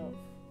 love.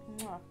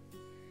 Mwah.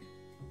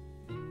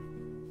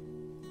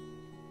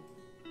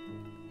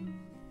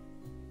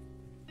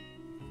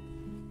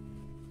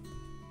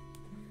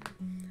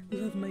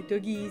 Love my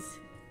doggies.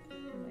 They're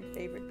my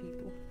favorite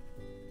people.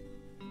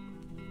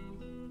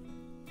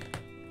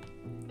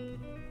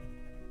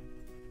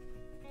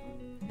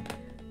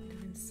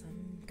 Doing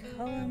some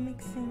color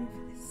mixing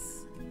for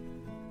this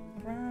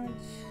branch.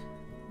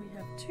 We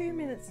have 2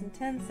 minutes and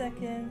 10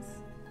 seconds.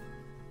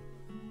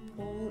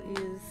 All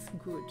is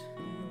good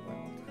in the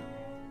world.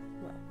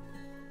 Well,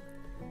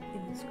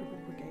 in the Scribble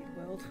Brigade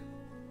world.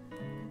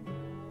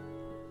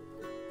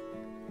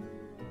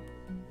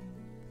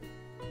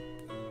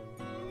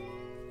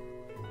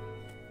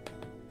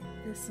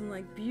 There's some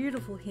like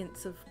beautiful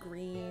hints of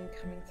green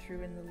coming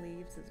through in the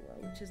leaves as well,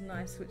 which is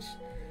nice, which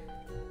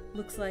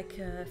looks like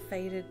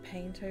faded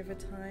paint over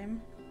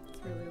time. It's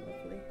really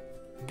lovely.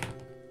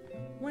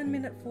 1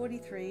 minute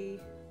 43.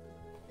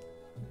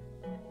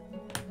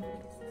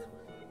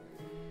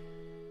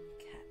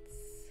 Cats.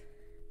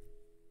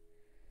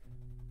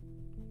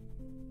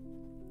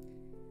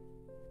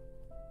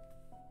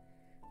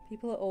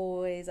 People are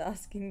always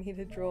asking me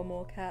to draw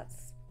more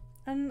cats,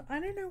 and I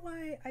don't know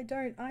why I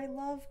don't. I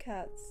love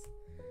cats.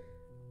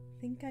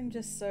 I think I'm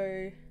just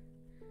so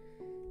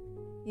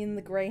in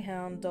the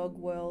greyhound dog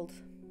world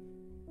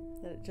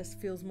that it just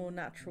feels more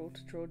natural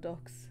to draw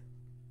dogs.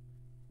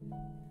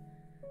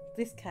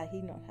 This cat,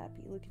 he's not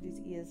happy. Look at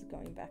his ears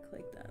going back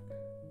like that.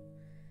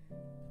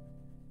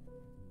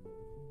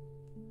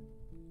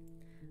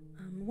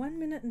 1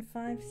 minute and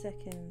 5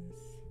 seconds.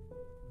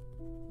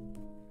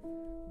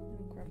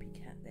 Little grumpy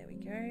cat, there we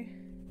go.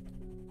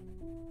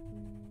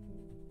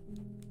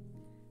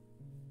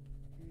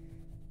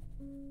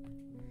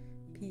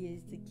 He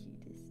is the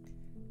cutest.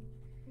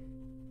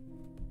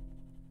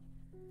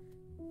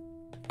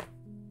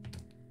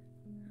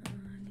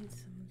 I need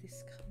some of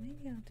this.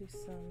 Maybe I'll do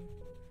some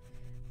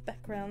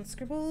background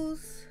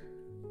scribbles.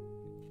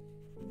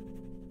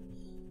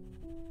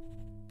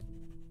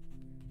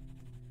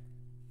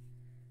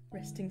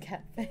 Resting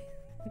cat face.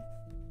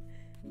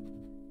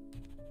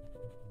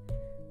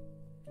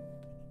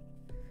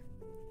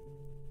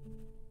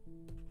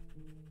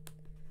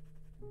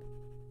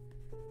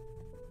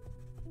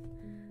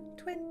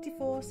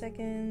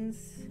 Seconds.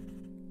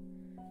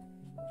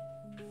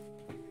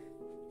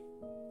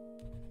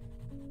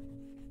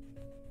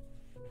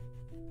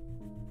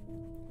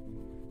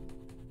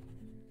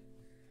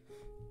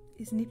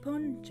 Is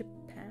Nippon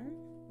Japan?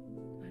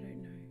 I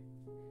don't know.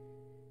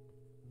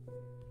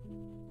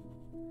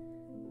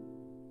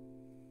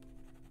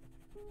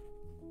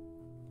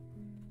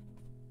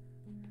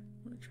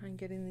 I want to try and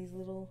get in these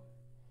little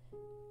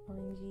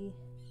orangey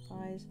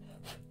eyes.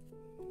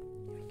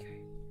 There we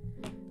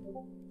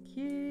go.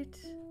 Cute.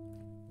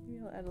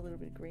 Maybe I'll add a little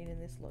bit of green in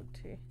this log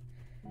too.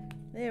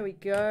 There we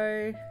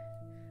go.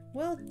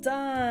 Well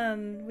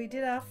done. We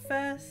did our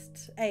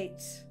first 8.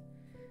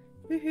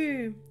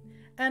 Woohoo.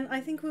 And I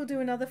think we'll do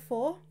another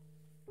 4.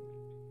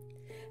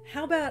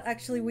 How about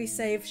actually we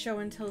save show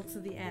and tell to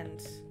the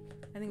end?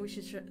 I think we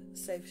should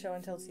save show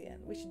and tell to the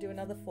end. We should do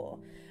another 4.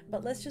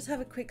 But let's just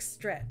have a quick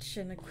stretch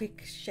and a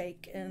quick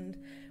shake and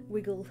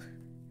wiggle.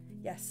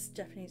 Yes,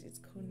 Japanese, it's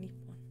called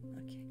Nippon.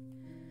 Okay.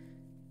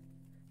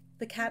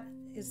 The cat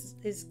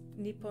is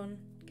Nippon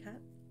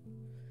cat.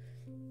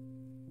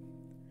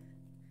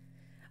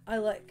 I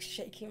like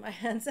shaking my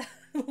hands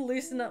out,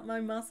 loosen up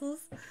my muscles.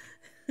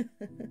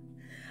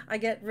 I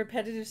get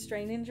repetitive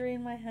strain injury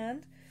in my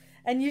hand,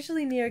 and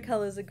usually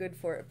Neocolors are good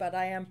for it, but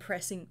I am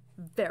pressing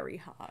very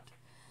hard.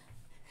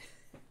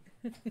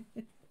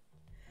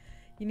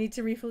 You need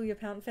to refill your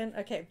fountain pen?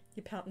 Okay,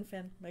 your fountain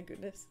pen, my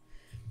goodness.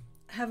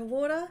 Have a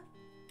water.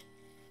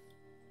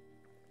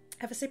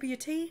 Have a sip of your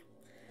tea.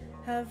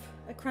 Have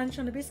a crunch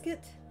on a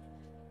biscuit.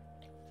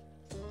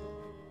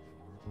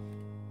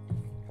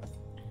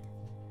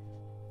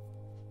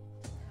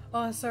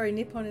 Oh, sorry,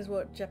 Nippon is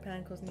what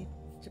Japan calls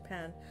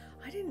Japan.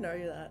 I didn't know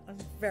that. I'm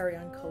very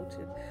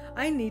uncultured.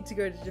 I need to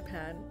go to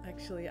Japan,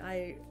 actually.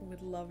 I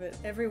would love it.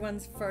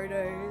 Everyone's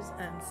photos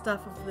and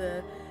stuff of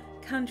the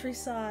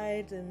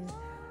countryside and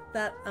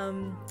that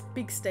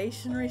big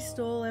stationery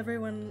stall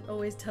everyone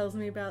always tells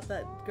me about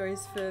that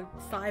goes for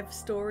 5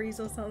 stories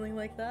or something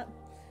like that.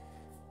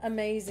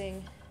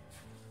 Amazing.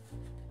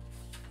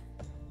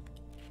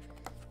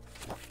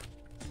 I'm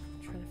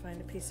trying to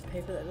find a piece of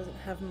paper that doesn't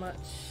have much.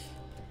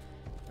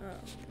 There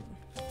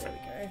we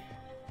go.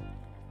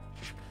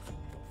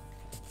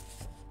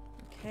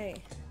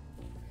 Okay.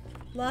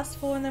 Last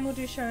 4 and then we'll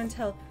do show and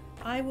tell.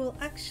 I will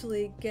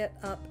actually get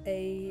up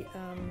a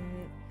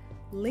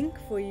link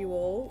for you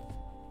all,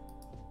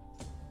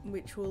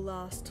 which will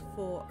last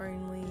for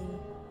only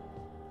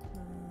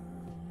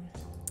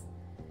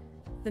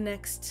the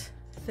next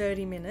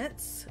 30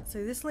 minutes.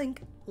 So this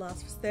link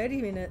lasts for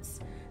 30 minutes.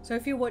 So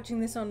if you're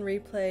watching this on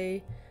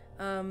replay,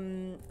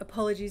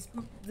 apologies.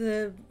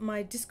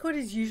 My Discord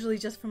is usually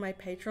just for my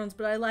patrons,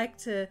 but I'm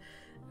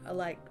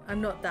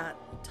not that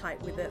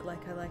tight with it.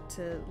 Like, I like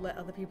to let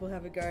other people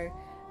have a go.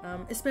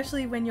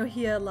 Especially when you're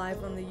here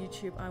live on the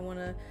YouTube, I want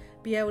to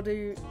be able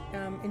to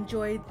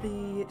enjoy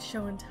the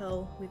show and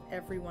tell with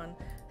everyone.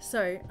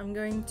 So I'm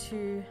going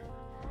to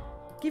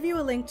give you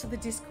a link to the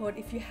Discord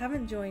if you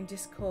haven't joined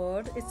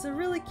Discord. It's a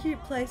really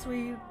cute place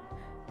where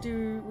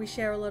we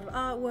share a lot of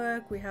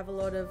artwork, we have a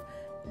lot of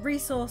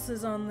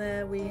resources on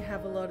there, we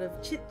have a lot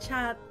of chit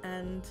chat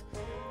and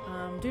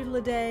doodle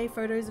a day,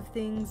 photos of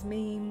things,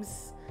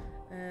 memes,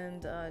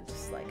 and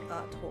just like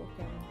art talk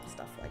and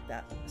stuff like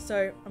that.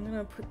 So I'm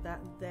gonna put that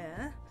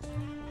there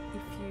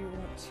if you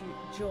want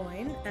to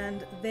join,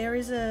 and there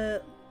is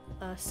a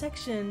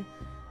section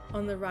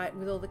on the right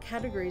with all the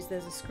categories,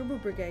 there's a Scribble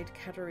Brigade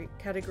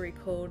category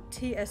called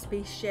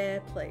TSB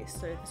Share Place.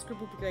 So the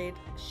Scribble Brigade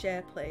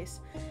Share Place,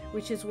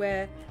 which is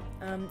where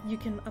you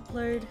can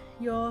upload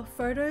your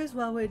photos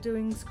while we're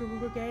doing Scribble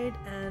Brigade,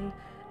 and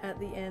at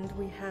the end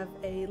we have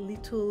a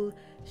little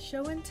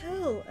show and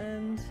tell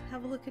and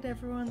have a look at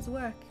everyone's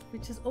work,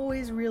 which is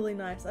always really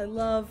nice. I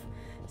love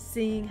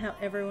seeing how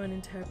everyone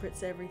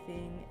interprets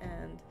everything,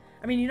 and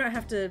I mean, you don't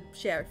have to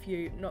share if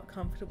you're not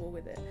comfortable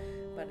with it,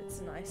 but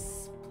it's a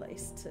nice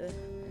place to,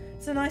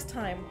 it's a nice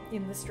time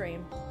in the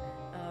stream.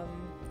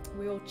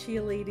 We all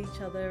cheerlead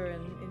each other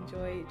and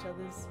enjoy each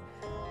other's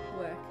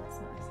work. It's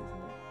nice, isn't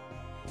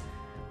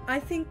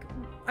it?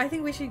 I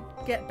think we should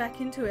get back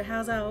into it.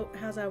 How's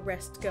our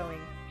rest going?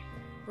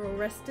 We're all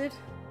rested?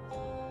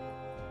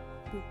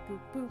 Boop, boop,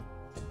 boop.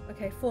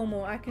 Okay, 4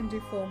 more. I can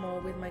do 4 more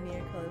with my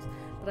Neo colours,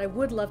 but I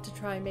would love to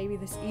try maybe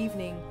this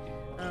evening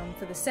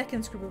for the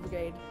second Scribble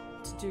Brigade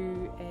to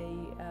do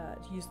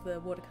to use the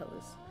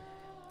watercolours.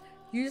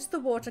 Use the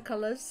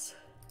watercolours.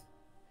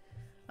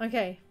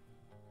 Okay.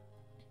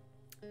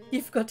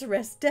 You forgot to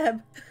rest,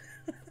 Deb.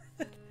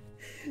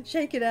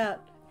 Shake it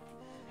out.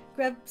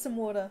 Grab some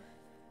water.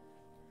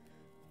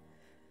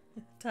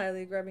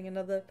 Tyler grabbing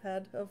another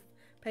pad of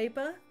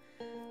paper.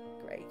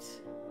 Great.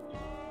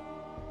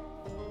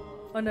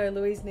 Oh no,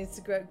 Louise needs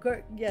to go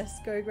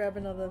grab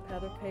another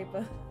pad of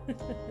paper.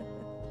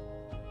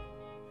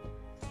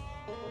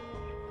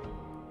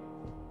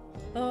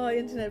 Oh,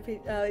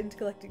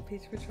 Intergalactic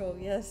Peach Patrol,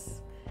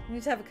 yes. You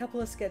need to have a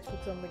couple of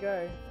sketchbooks on the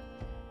go.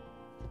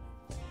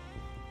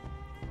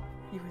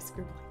 You were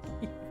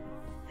scribbling.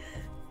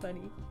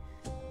 Funny.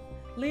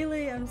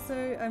 Lily, I'm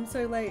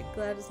so late.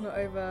 Glad it's not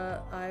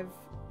over. I've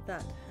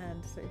that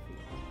hand, Sophie.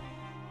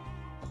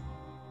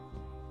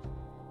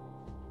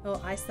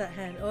 Oh, ice that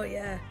hand. Oh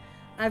yeah.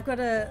 I've got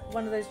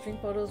one of those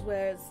drink bottles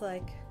where it's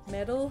like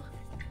metal,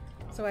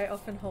 so I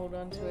often hold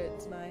on to it.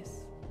 It's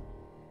nice.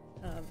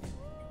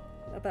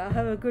 But I'll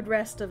have a good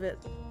rest of it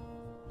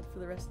for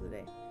the rest of the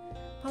day.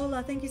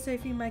 Paula, thank you,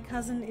 Sophie. My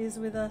cousin is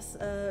with us.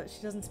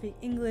 She doesn't speak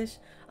English.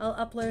 I'll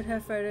upload her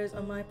photos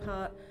on my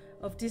part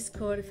of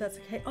Discord if that's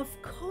okay. Of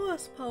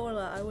course,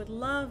 Paula. I would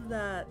love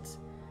that.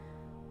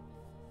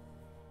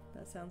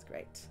 That sounds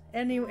great.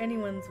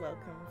 Anyone's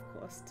welcome, of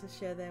course, to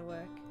share their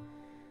work.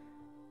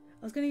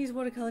 I was going to use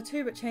watercolor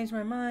too, but changed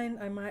my mind.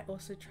 I might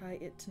also try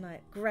it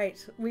tonight.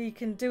 Great. We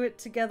can do it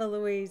together,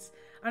 Louise.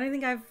 I don't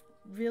think I've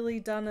really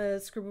done a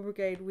Scribble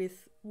Brigade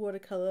with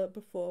watercolor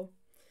before.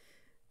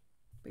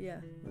 But yeah,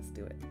 let's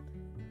do it.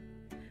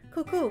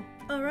 Cool.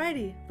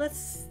 Alrighty,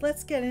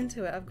 let's get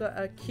into it. I've got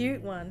a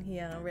cute one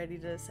here ready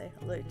to say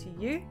hello to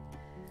you.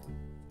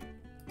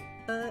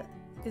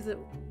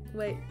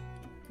 Wait,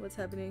 what's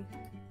happening?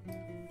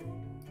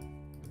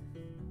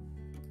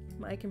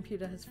 My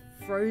computer has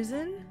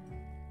frozen?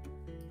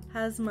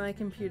 Has my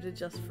computer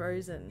just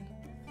frozen?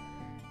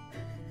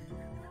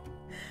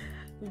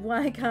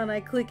 Why can't I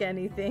click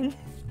anything?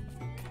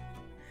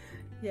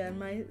 Yeah,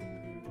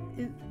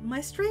 my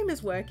stream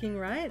is working,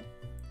 right?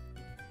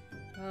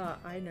 Ah,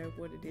 I know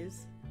what it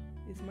is.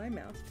 Did my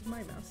mouse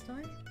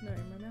die? No,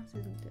 my mouse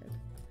isn't dead.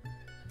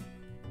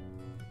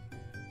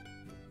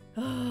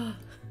 Ah,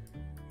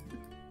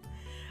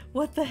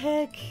 what the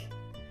heck?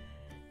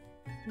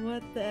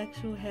 What the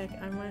actual heck?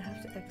 I might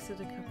have to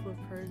exit a couple of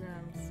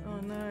programs.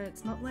 Oh no,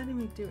 it's not letting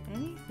me do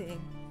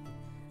anything.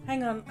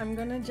 Hang on, I'm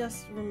gonna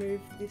just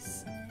remove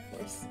this for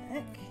a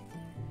sec.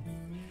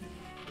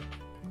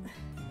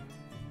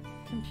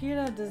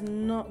 Computer does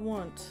not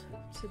want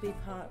to be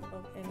part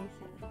of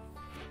anything.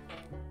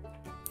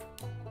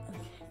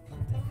 Okay,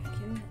 put that back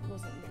in. It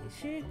wasn't the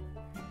issue.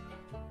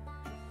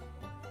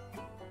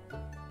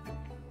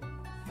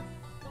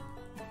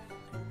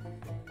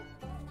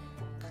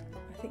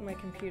 I think my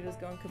computer's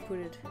gone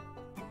kaputted.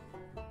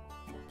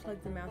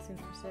 Plug the mouse in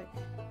for a sec.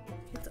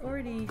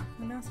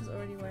 The mouse is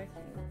already working.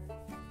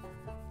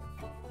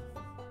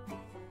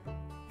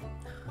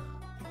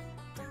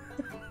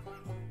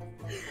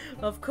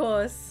 Of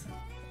course.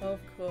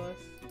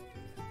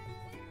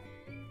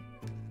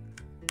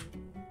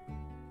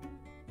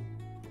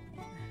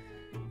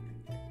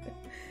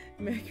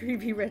 Mercury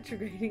be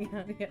retrograding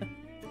out here.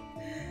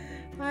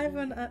 Hi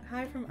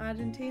from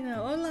Argentina.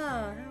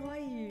 Hola, how are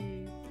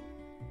you?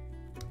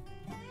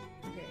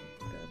 Okay,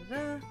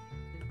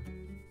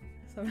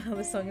 Somehow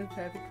the song is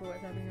perfect for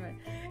what's happening right.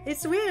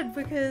 It's weird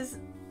because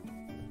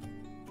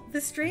the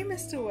stream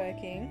is still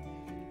working,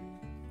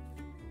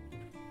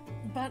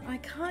 but I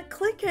can't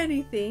click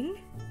anything.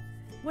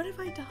 What have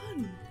I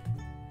done?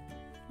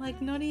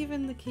 Like, not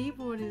even the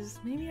keyboard is...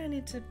 Maybe I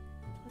need to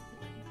plug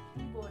the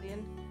keyboard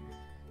in.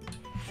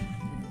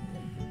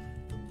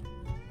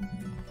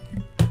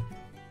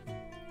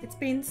 It's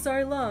been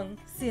so long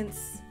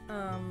since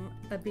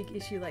a big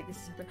issue like this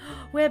has happened.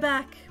 We're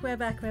back! We're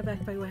back by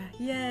where?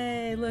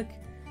 Yay! Look!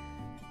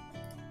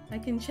 I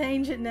can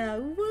change it now.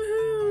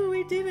 Woohoo!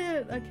 We did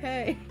it!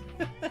 Okay.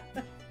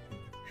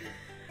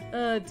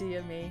 Oh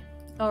dear me.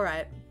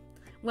 Alright.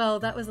 Well,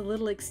 that was a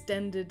little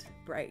extended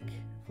break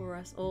for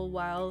us all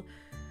while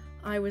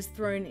I was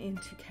thrown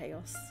into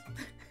chaos.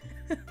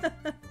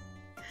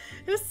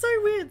 It was so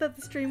weird that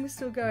the stream was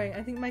still going.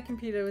 I think my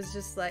computer was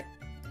just like,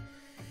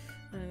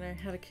 I don't know,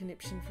 had a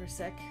conniption for a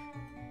sec.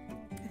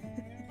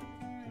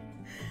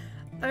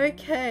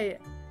 Okay,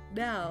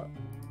 now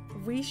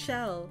we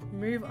shall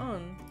move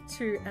on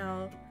to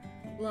our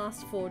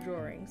last 4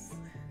 drawings.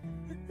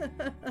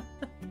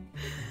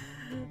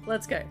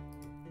 Let's go.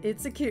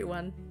 It's a cute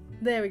one.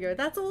 There we go.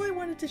 That's all I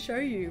wanted to show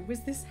you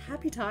was this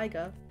happy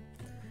tiger.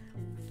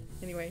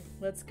 Anyway,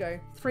 let's go.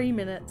 3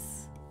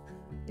 minutes.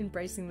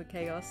 Embracing the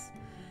chaos.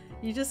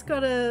 You just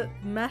gotta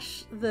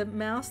mash the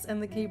mouse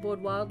and the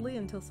keyboard wildly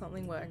until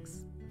something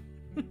works.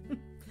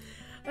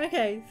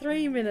 Okay,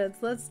 3 minutes.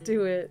 Let's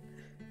do it.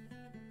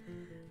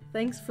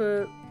 Thanks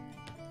for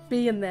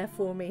being there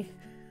for me.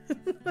 You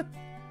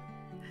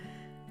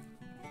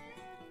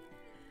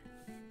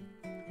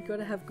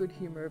gotta have good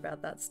humor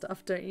about that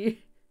stuff, don't you?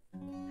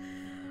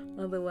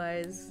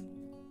 Otherwise,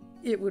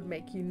 it would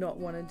make you not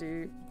want to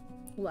do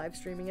live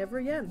streaming ever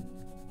again.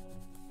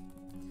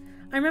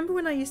 I remember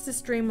when I used to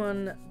stream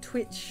on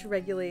Twitch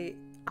regularly,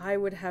 I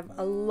would have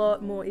a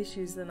lot more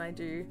issues than I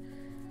do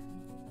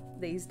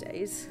these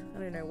days. I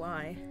don't know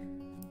why.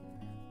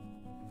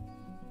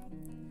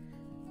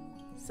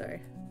 So,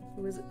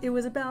 it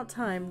was about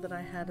time that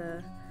I had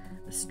a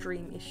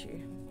stream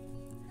issue.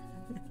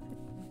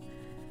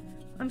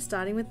 I'm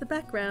starting with the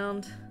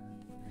background.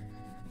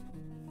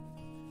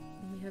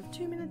 And we have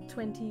 2 minutes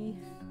 20.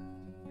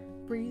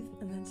 Breathe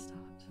and then start.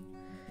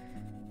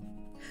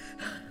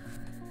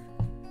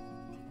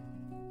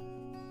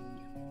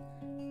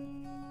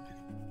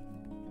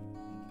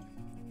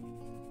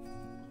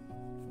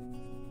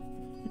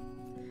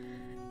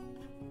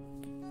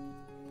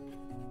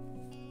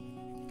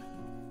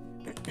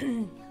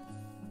 I'm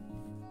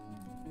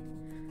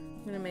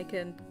gonna make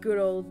a good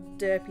old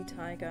derpy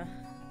tiger.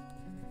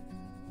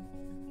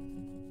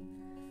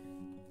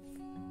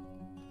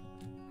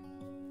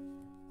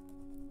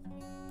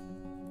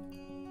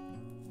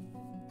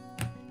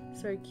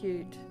 So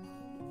cute.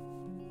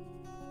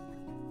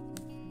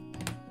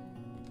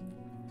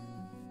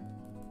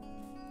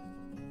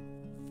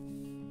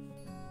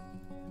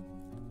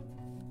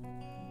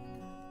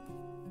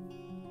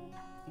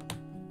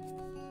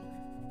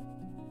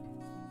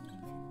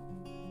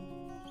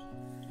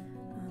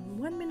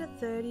 One minute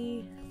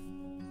 30.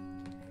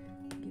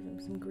 Give him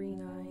some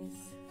green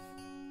eyes.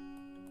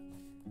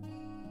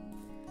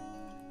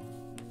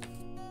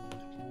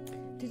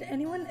 Did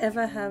anyone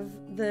ever have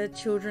the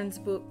children's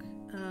book,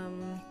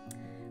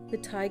 The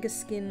Tiger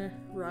Skin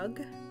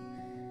Rug?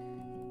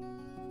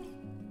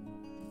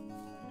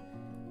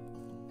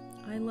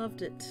 I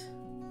loved it.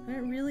 I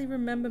don't really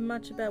remember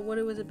much about what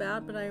it was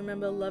about, but I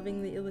remember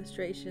loving the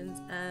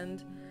illustrations,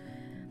 and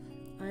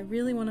I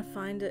really want to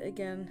find it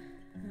again.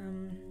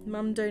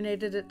 Mum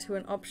donated it to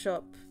an op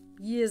shop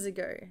years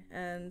ago,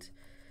 and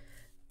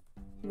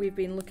we've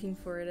been looking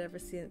for it ever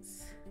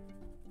since.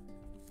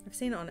 I've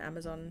seen it on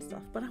Amazon and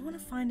stuff, but I want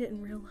to find it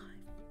in real life.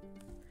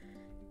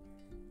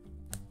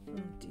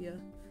 Oh dear.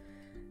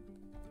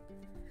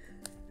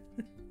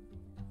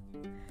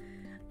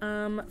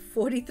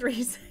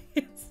 43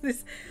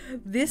 seconds.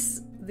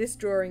 This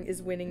drawing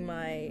is winning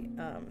my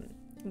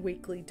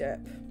weekly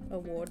derp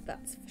award,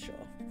 that's for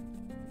sure.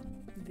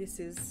 This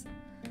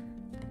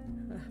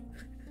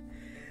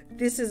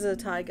is a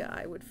tiger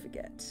I would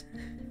forget.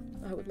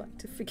 I would like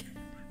to forget.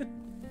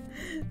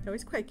 No,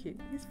 he's quite cute.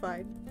 He's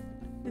fine.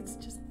 It's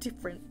just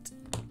different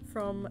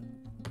from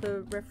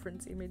the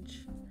reference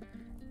image.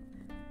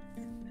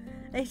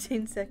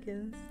 18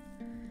 seconds.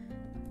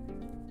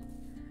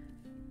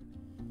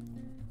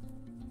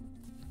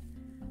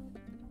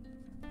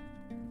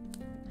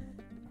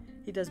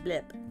 He does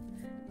blip.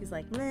 He's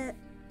like, blip.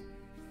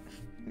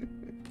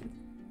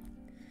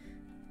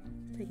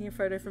 Taking a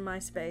photo from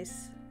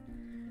MySpace.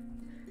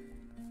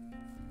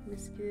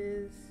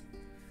 Whiskers.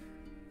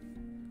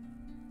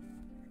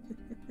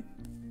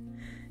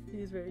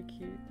 He's very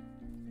cute.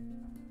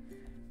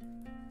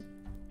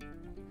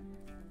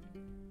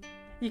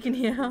 You can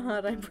hear how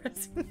hard I'm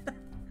pressing that.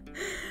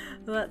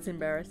 Well, that's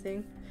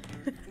embarrassing.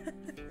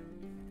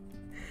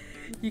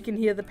 You can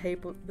hear the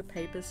paper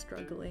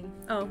struggling.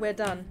 Oh, we're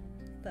done.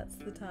 That's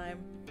the time.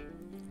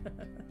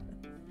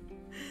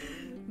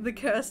 The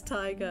cursed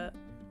tiger.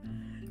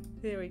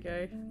 There we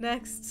go.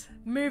 Next.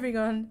 Moving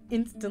on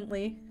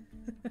instantly.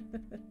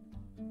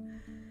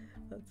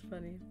 That's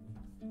funny.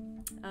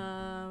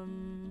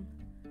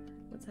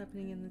 What's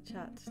happening in the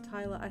chat?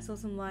 Tyler, I saw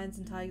some lions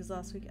and tigers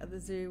last week at the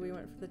zoo. We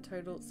went for the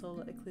total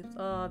solar eclipse.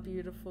 Oh,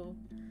 beautiful.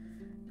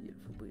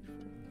 Beautiful,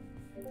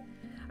 beautiful.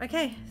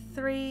 Okay,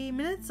 3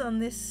 minutes on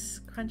this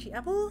crunchy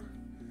apple.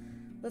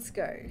 Let's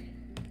go.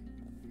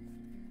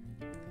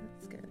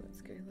 Let's go,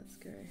 let's go, let's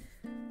go.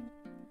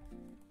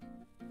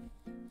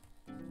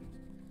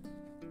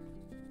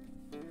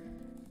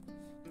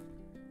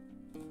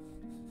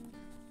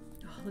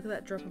 Oh, look at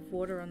that drop of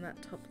water on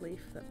that top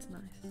leaf. That's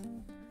nice.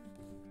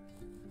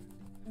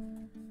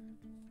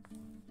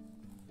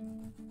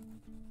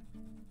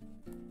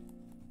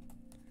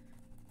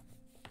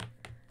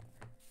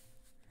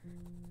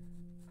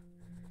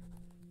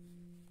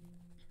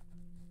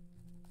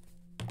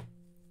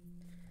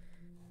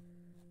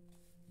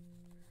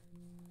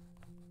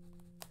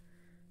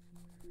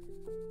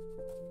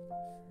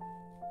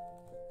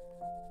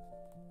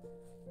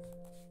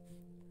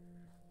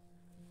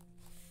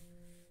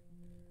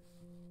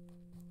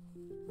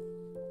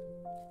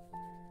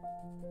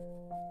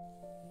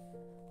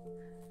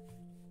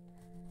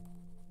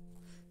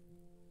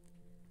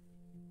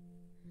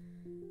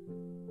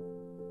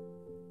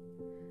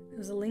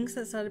 There's a lynx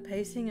that started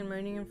pacing and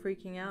moaning and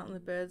freaking out, and the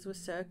birds were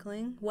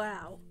circling.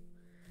 Wow.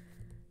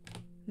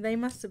 They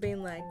must have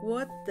been like,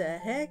 what the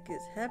heck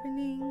is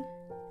happening?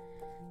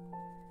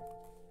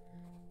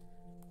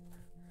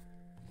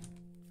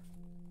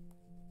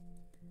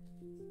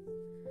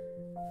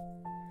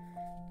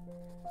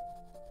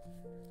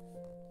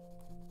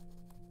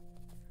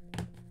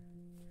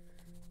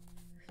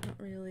 Not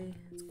really.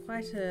 It's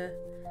quite a...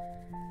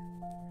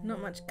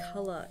 not much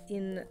colour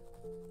in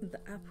the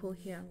apple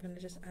here. I'm going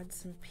to just add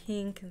some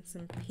pink and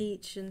some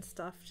peach and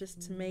stuff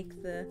just to make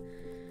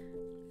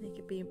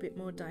it be a bit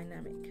more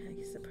dynamic,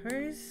 I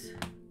suppose.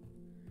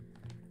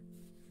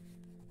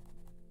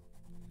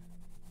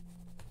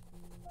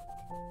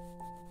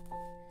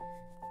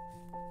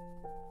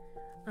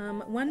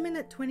 Um, 1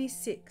 minute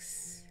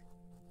 26.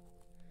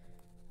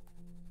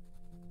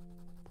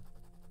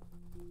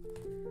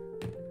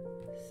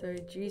 So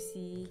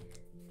juicy.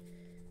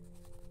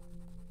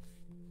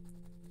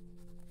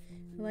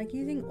 I like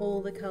using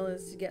all the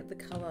colours to get the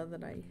colour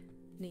that I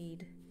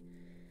need.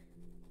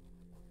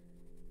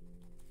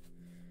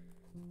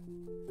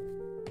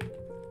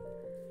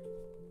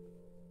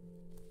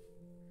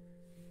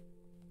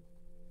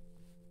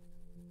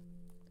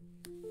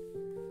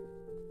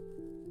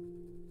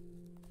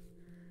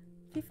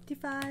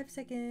 "55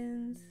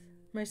 seconds.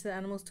 Most of the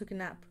animals took a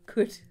nap.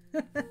 Good.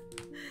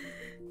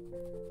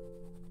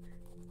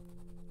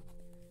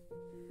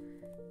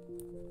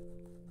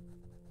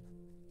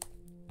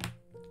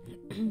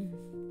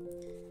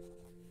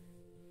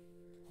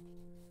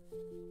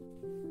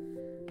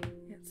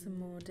 Get some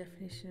more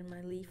definition in my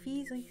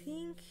leafies, I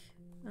think.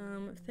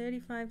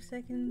 35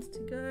 seconds to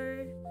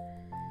go.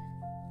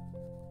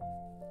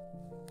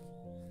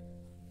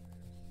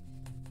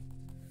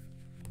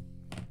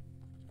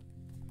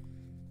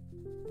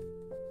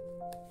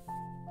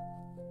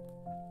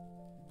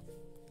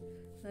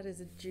 That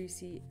is a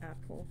juicy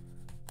apple.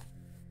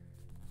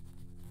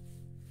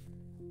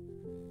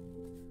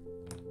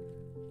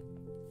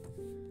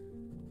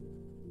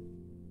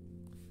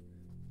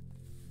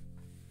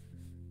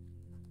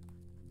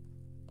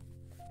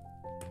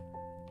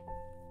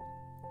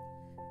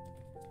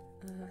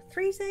 Uh,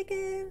 3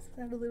 seconds.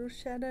 Add a little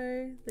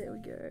shadow. There we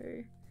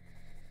go.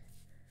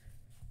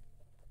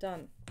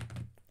 Done.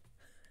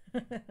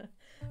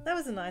 That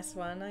was a nice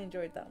one. I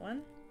enjoyed that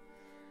one.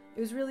 It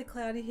was really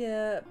cloudy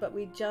here, but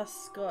we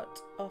just got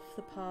off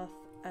the path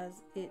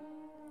as it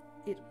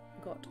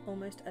got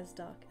almost as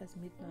dark as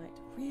midnight.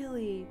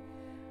 Really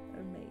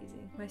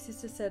amazing. My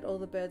sister said all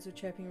the birds were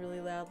chirping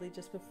really loudly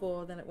just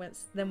before, then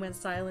went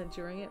silent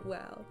during it.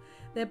 Wow.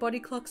 Their body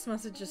clocks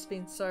must have just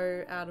been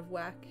so out of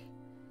whack.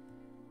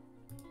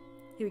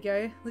 Here we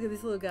go. Look at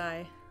this little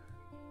guy.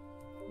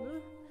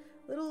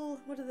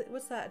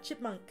 What's that?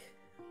 Chipmunk.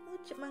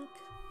 Little chipmunk.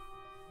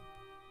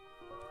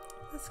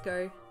 Let's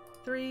go.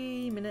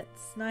 3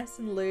 minutes, nice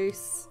and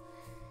loose.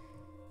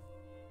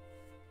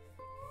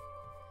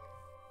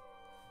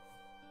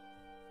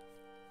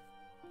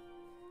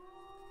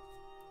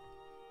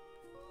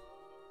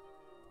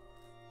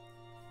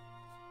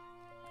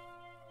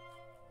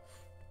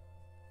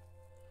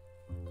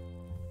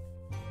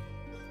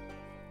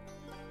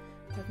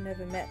 I've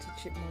never met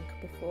a chipmunk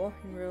before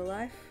in real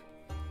life.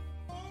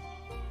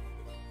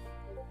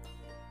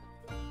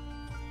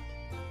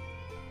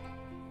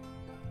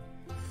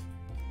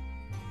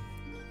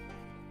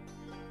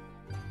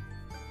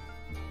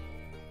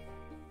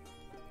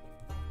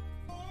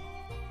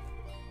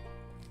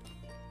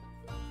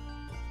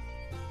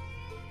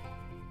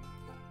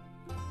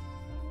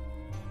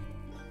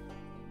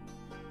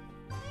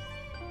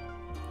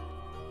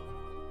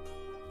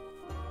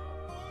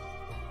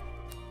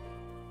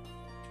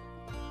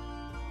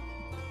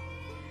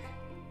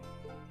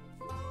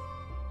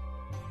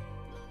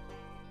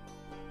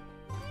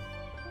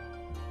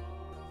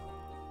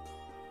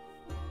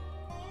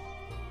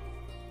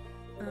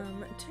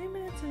 Um, 2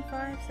 minutes and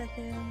 5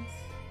 seconds.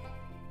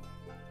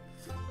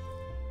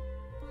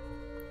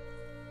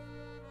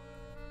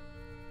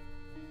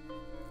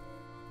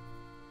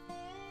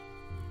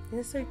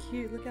 They're so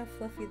cute. Look how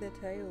fluffy their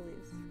tail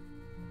is.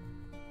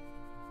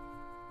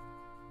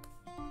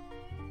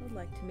 I'd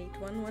like to meet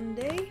one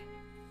day.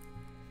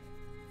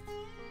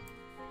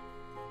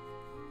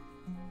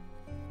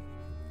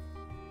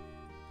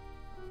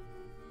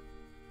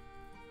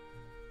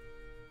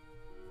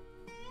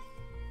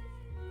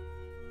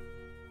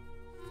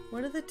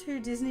 What are the 2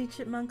 Disney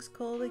chipmunks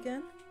called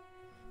again?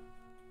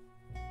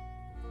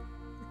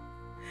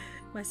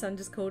 My son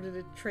just called it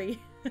a tree.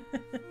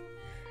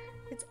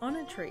 It's on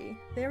a tree.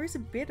 There is a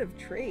bit of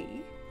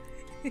tree.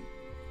 Where's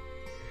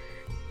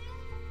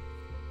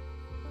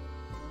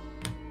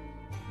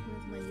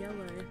my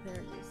yellow? There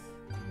it is.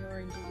 The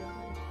orangey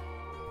yellow.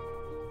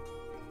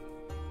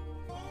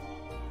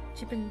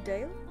 Chip and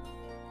Dale?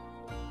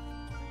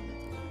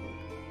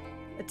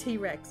 A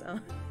T-Rex. Oh.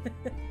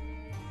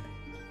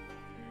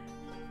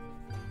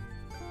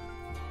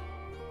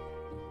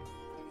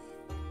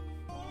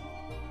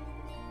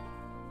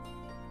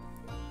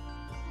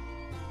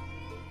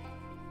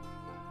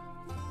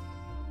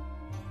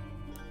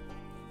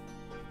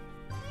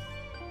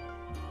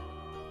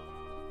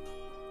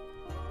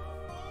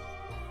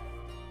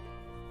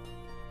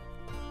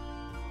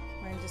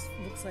 just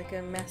looks like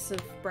a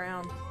massive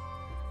brown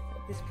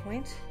at this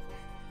point.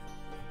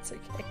 It's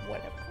okay,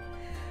 whatever.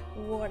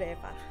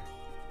 Whatever.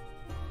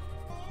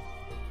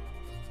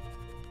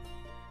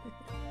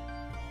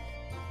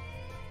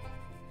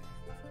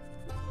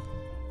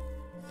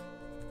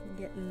 I'm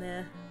getting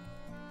there.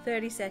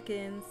 30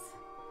 seconds.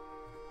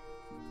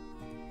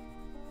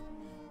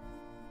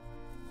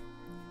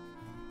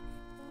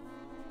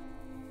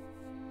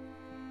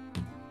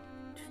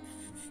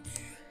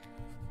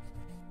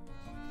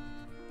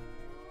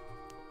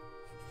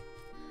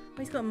 Oh,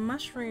 he's got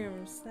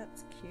mushrooms.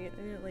 That's cute.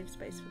 I didn't leave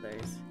space for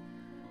those.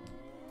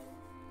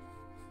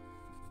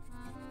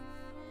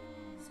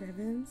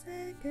 7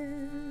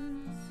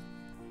 seconds.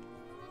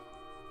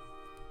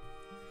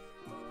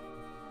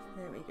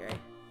 There we go.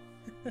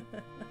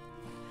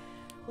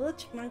 Little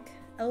Chipmunk,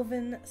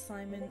 Elvin,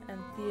 Simon, and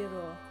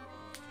Theodore.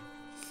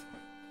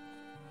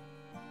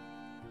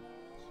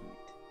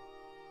 Cute.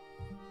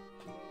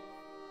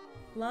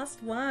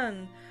 Last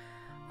one.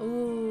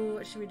 Ooh,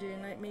 what should we do?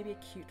 Maybe a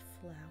cute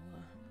flower.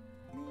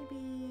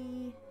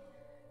 Maybe.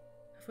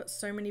 I've got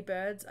so many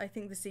birds. I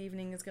think this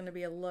evening is going to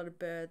be a lot of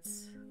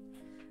birds.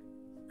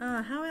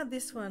 Ah, how about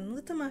this one?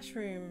 Little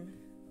mushroom.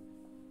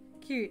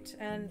 Cute,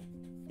 and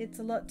it's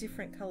a lot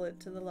different coloured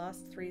to the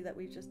last 3 that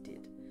we just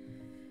did.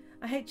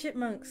 I hate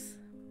chipmunks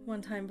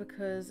one time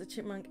because a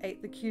chipmunk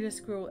ate the cutest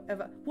squirrel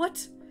ever.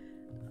 What?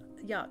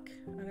 Yuck.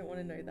 I don't want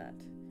to know that.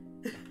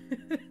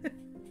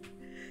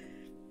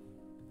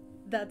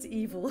 That's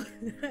evil.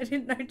 I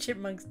didn't know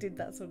chipmunks did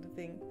that sort of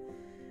thing.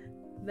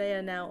 They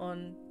are now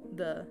on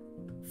the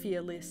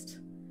fear list.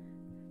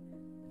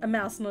 A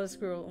mouse, not a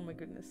squirrel. Oh my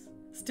goodness.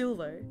 Still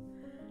though.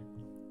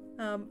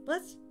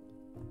 Let's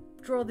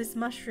draw this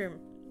mushroom.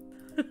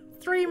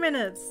 3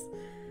 minutes.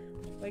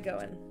 We're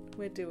going.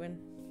 We're doing.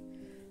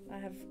 I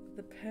have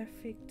the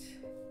perfect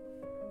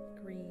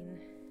green.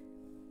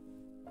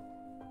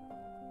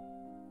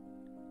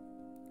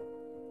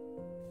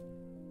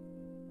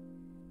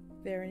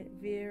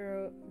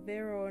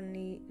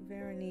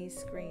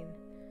 Veronese green.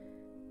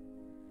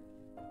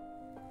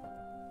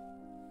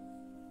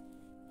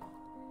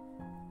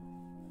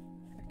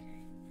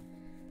 Okay.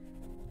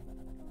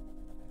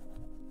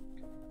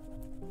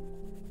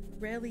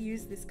 Rarely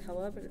use this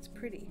color, but it's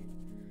pretty.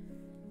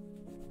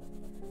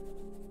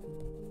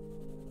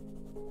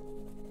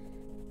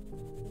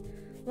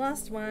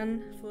 Last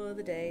one for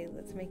the day.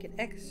 Let's make it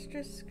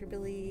extra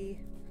scribbly.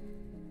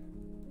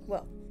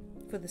 Well,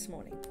 for this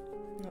morning,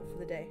 not for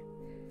the day.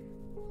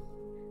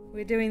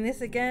 We're doing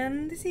this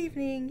again this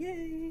evening.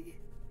 Yay!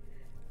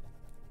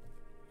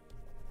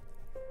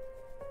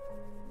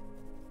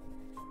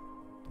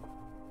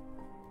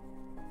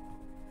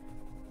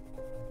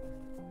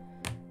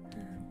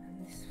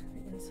 And this for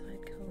the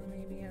inside color,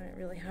 maybe. I don't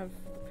really have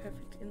the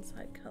perfect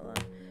inside color.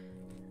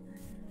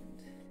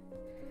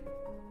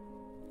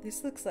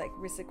 This looks like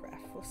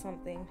risograph or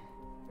something.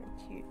 Very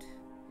cute.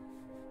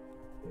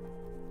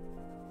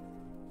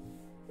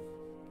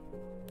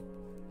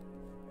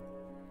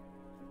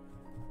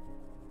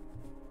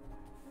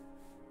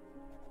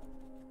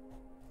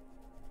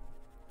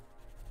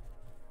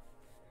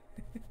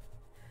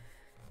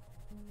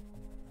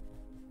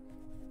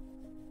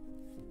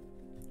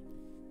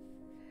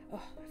 Oh,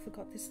 I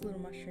forgot this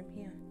little mushroom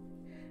here.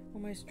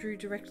 Almost drew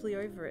directly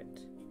over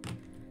it.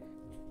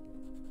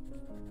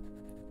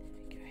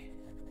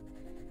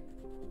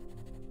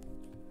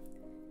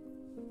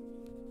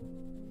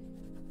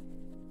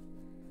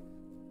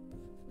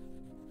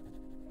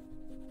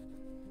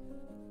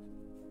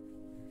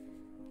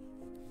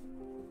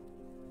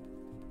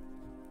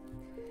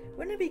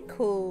 Wouldn't it be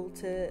cool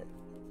to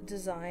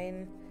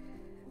design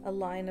a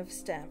line of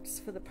stamps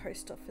for the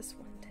post office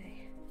one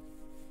day?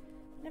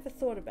 Never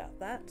thought about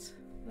that,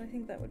 but I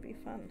think that would be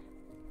fun.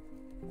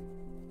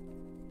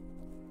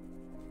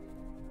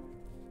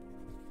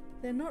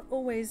 They're not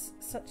always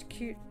such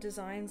cute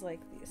designs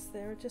like this.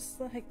 They're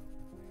just like,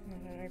 I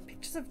don't know,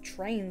 pictures of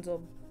trains or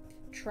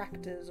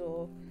tractors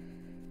or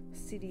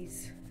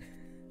cities.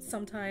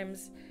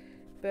 Sometimes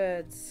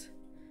birds.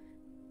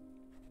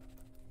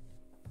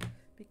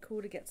 Be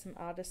cool to get some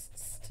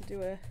artists to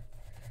do a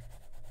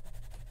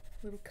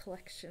little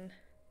collection.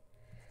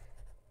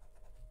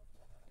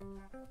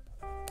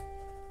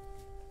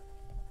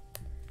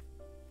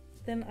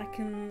 Then I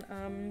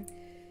can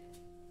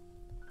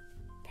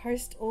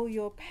post all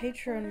your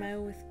Patron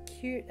mail with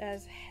cute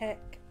as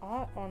heck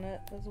art on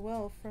it as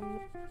well from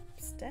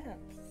the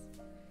stamps.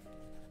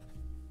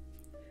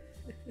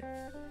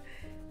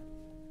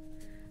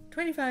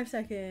 25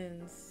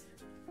 seconds.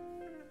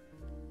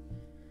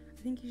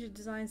 I think you should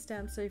design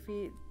stamps,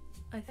 Sophie.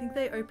 I think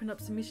they open up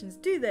submissions.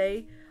 Do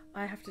they?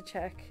 I have to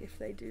check if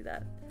they do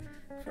that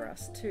for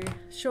us too.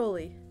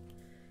 Surely.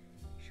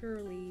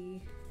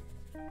 Surely.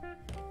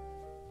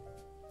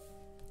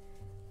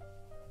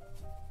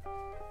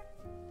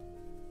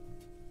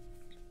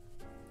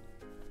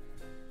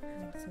 I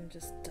want some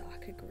just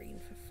darker green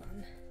for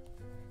fun.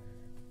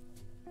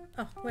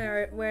 Oh,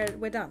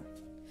 we're done.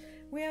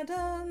 We are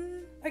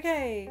done.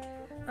 Okay.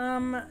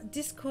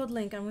 Discord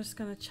link. I'm just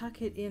gonna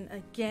chuck it in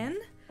again.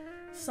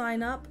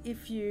 sign up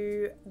if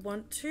you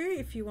want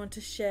to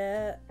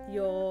share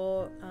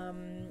your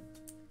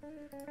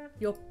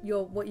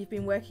what you've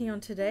been working on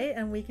today,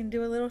 and we can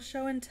do a little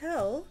show and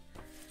tell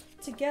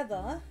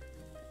together,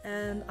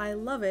 and I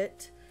love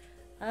it.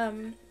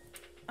 I'm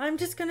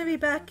just gonna be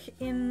back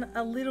in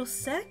a little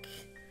sec.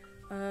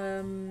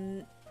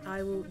 I'll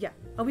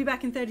be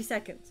back in 30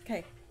 seconds.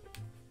 Okay.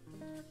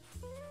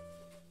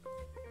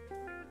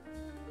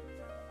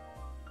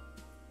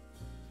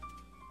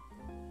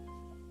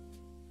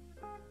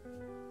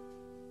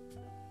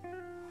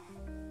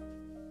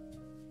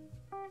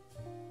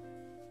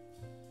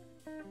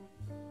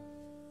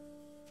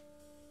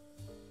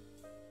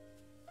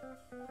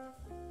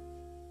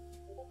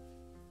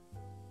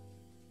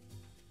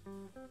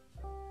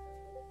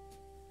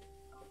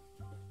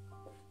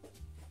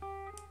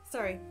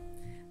 Sorry,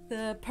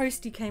 the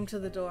postie came to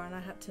the door and I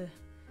had to...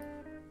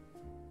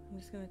 I'm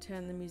just going to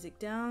turn the music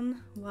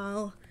down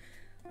while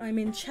I'm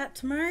in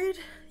chat mode.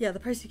 Yeah,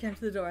 the postie came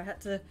to the door. I had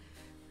to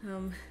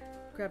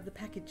grab the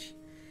package.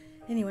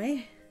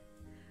 Anyway,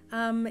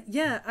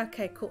 yeah,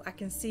 okay, cool. I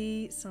can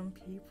see some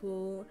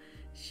people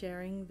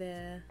sharing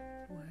their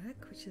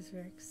work, which is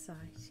very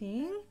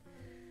exciting.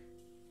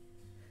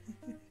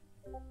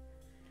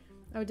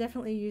 I would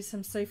definitely use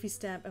some Sophie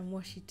stamp and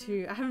washi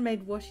too. I haven't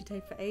made washi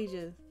tape for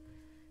ages.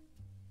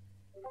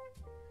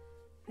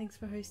 Thanks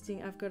for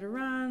hosting. I've got to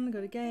run,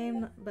 got a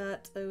game,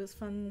 but it was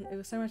fun. It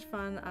was so much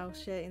fun. I'll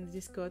share in the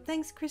Discord.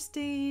 Thanks,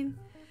 Christine.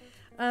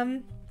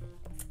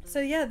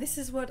 So yeah, this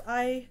is what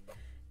I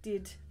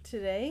did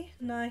today.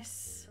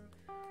 Nice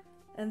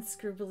and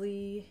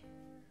scribbly.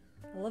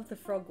 I love the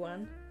frog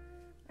one,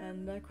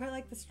 and I quite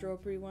like the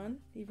strawberry one,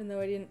 even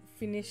though I didn't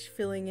finish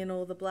filling in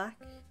all the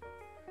black.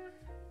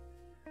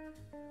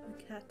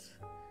 The cat.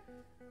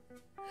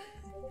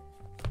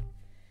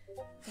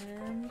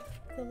 And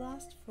the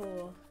last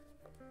four.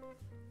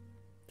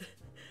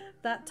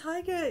 That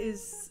tiger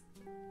is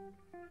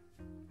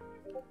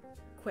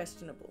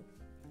questionable.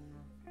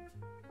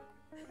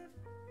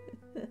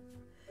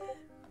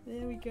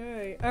 There we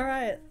go.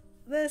 Alright,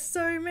 there's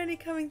so many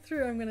coming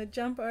through. I'm going to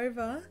jump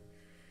over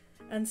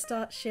and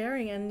start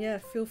sharing, and yeah,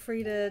 feel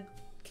free to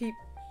keep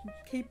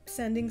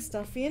sending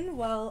stuff in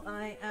while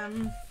I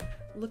am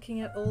looking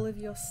at all of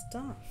your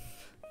stuff.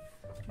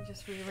 Let me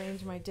just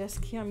rearrange my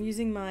desk here. I'm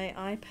using my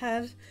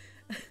iPad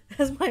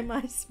as my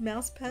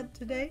mouse pad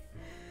today.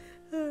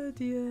 Oh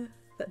dear.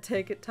 That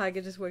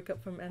tiger just woke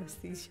up from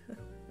anesthesia.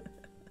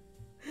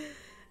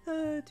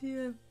 Oh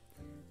dear.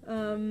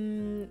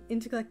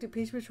 Intergalactic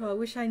Peach Patrol. I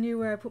wish I knew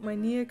where I put my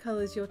Neo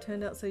colours. Your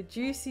turned out so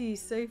juicy.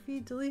 Sophie,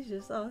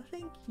 delicious. Oh,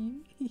 thank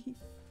you.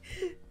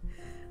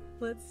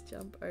 Let's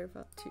jump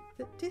over to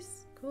the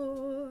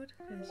Discord.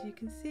 As you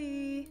can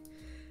see,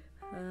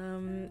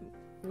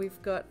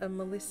 we've got a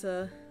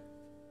Melissa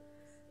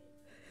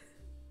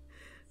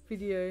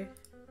video.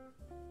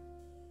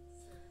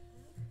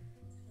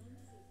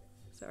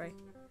 Sorry.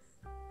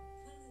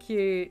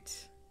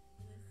 Cute.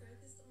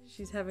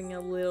 She's having a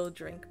little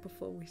drink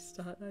before we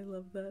start. I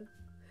love that.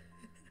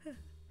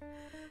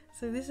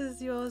 So this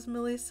is yours,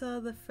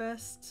 Melissa, the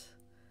first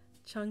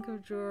chunk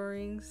of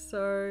drawing.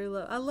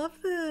 So I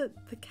love the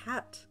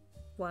cat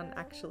one,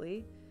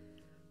 actually.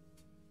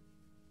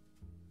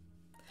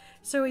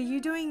 So are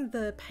you doing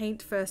the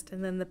paint first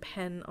and then the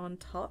pen on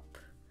top?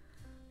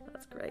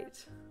 That's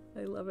great.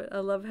 I love it. I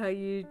love how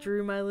you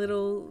drew my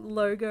little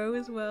logo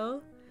as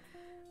well.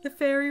 The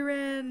fairy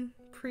wren,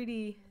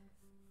 pretty.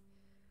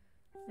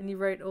 And you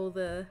wrote all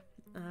the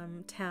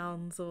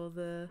towns or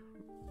the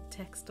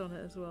text on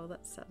it as well.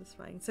 That's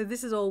satisfying. So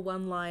this is all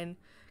one line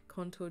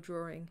contour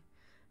drawing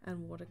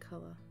and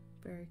watercolor.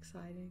 Very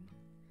exciting.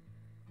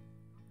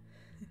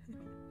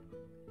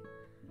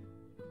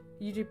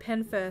 You do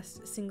pen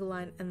first, single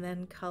line, and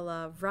then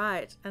color.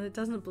 Right, and it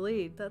doesn't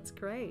bleed. That's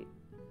great.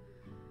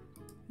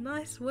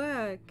 Nice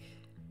work.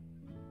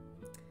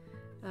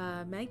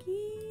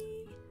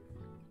 Maggie?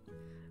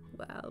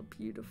 Wow,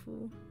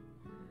 beautiful.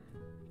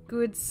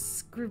 Good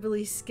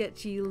scribbly,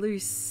 sketchy,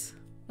 loose.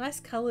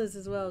 Nice colours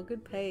as well.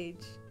 Good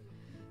page.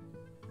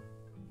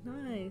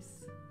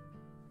 Nice.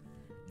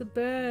 The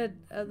bird,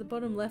 the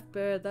bottom left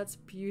bird, that's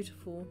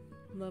beautiful.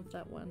 Love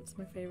that one. It's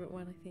my favourite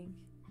one, I think.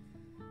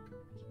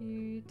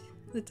 Cute.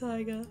 The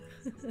tiger.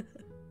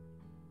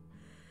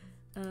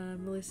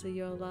 Melissa,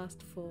 your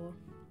last four.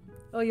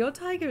 Oh, your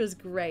tiger is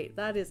great.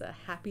 That is a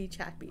happy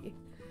chappy.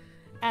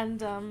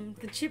 And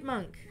the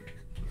chipmunk.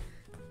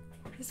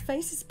 His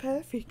face is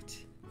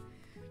perfect.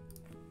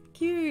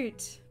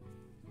 Cute.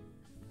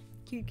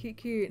 Cute, cute,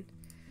 cute.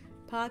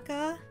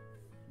 Parker.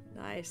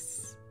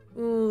 Nice.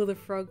 Ooh, the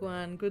frog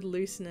one. Good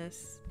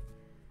looseness.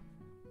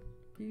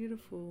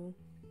 Beautiful.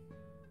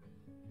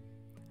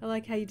 I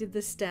like how you did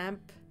the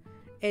stamp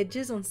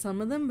edges on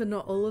some of them, but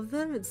not all of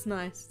them. It's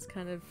nice. It's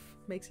kind of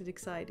makes it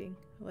exciting.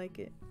 I like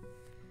it.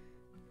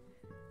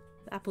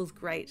 The apple's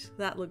great.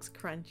 That looks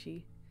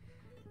crunchy.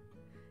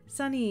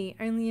 Sunny,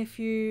 only a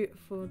few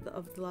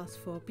of the last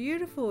four.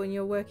 Beautiful, and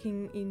you're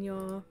working in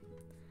your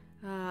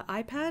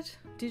iPad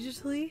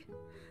digitally.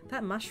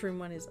 That mushroom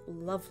one is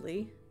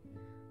lovely.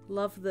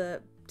 Love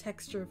the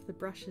texture of the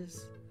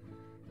brushes.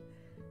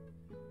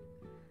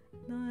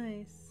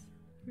 Nice.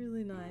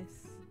 Really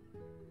nice.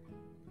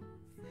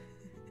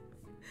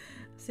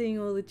 Seeing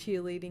all the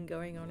cheerleading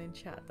going on in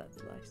chat, that's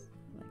nice.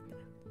 I like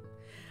that.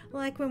 I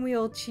like when we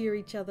all cheer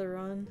each other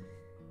on.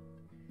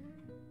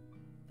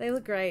 They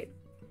look great.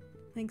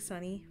 Thanks,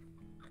 Sunny.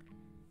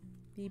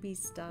 BB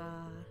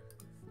Star.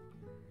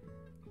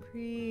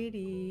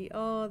 Pretty.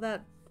 Oh,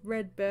 that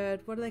red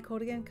bird. What are they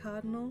called again?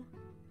 Cardinal?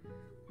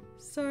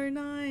 So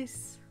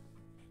nice.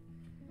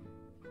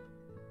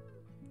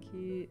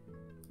 Cute.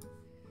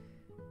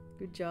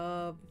 Good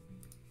job.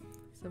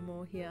 Some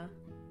more here.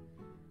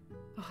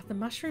 Oh, the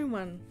mushroom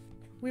one.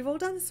 We've all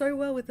done so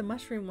well with the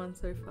mushroom one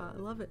so far. I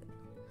love it.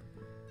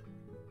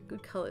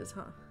 Good colours,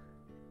 huh?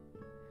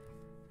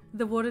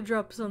 The water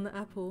drops on the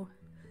apple.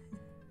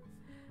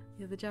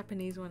 Yeah, the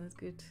Japanese one is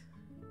good.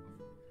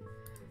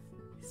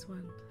 This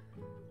one.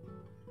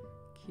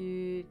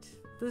 Cute.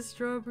 The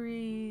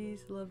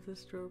strawberries. Love the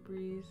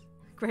strawberries.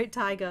 Great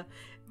tiger.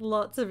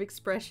 Lots of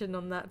expression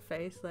on that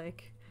face.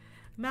 Like,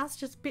 mouse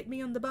just bit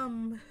me on the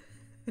bum.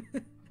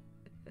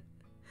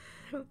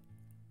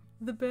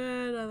 The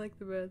bird. I like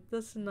the bird.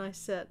 That's a nice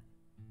set.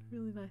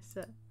 Really nice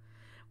set.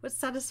 What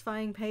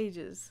satisfying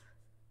pages.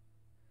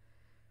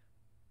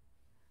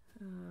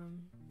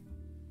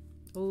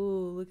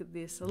 Oh, look at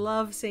this. I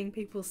love seeing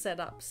people's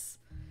setups.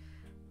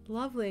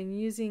 Lovely. And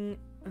using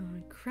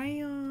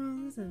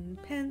crayons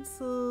and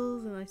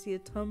pencils, and I see a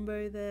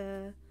Tombow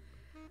there.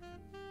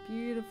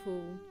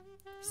 Beautiful.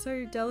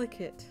 So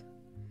delicate.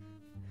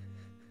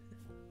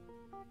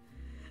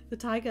 The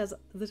tigers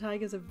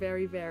are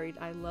very varied.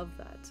 I love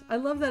that. I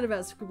love that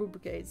about Scribble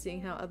Brigade, seeing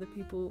how other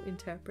people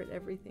interpret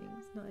everything.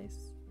 It's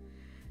nice.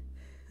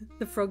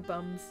 The frog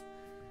bums.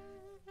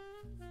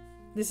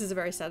 This is a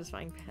very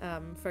satisfying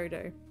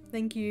photo.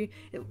 Thank you.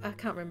 I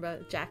can't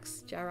remember.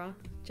 Jaxra.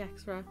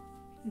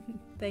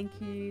 Thank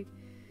you.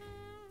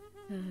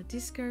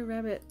 Disco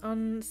rabbit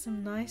on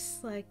some nice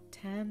like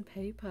tan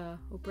paper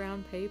or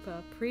brown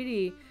paper.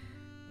 Pretty.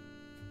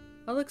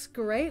 Oh, looks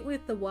great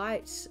with the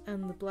white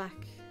and the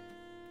black.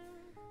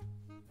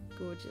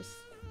 Gorgeous.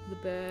 The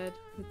bird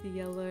with the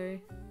yellow.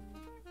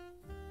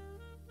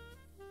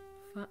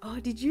 Fun. Oh,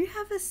 did you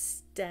have a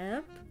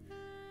stamp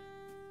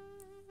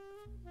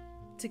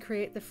to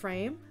create the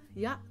frame?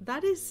 Yeah,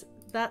 that's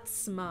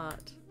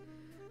smart.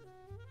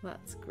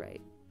 That's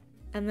great.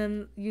 And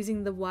then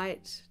using the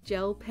white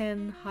gel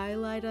pen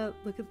highlighter,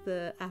 look at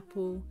the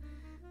apple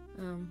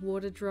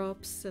water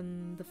drops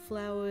and the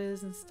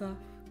flowers and stuff.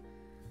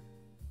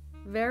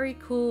 Very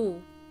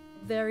cool.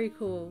 Very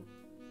cool.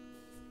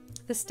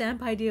 The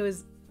stamp idea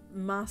was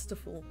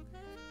masterful.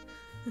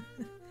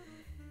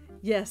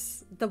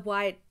 Yes, the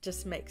white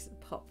just makes it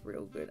pop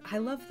real good. I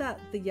love that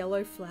the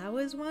yellow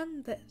flowers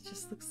one. That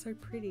just looks so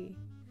pretty.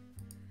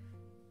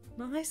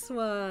 Nice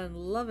one.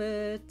 Love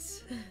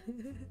it.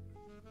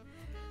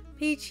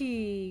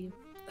 Peachy.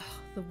 Oh,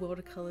 the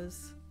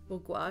watercolors or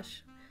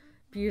gouache.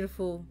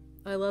 Beautiful.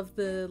 I love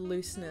the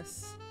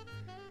looseness.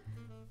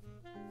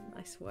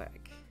 Nice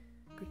work.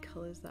 Good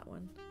colors, that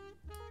one.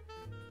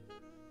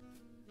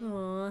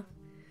 Aww.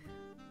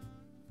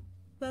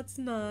 That's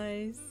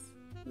nice.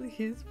 Look at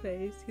his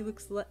face. He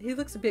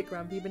looks a bit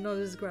grumpy, but not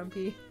as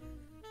grumpy.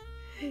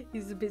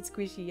 He's a bit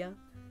squishy, yeah.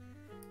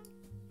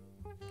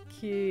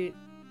 Cute.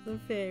 The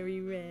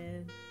fairy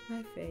wren.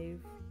 My fave.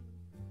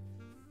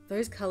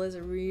 Those colours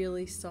are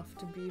really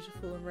soft and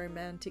beautiful and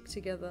romantic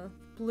together.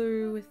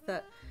 Blue with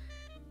that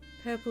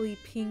purpley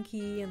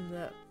pinky and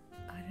the,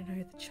 I don't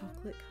know, the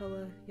chocolate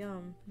colour.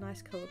 Yum.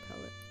 Nice colour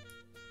palette.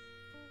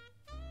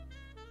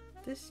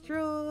 The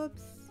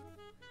straws.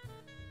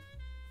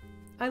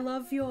 I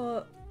love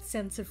your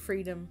sense of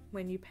freedom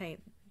when you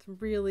paint. It's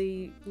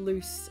really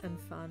loose and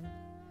fun.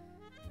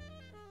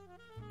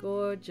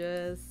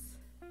 Gorgeous.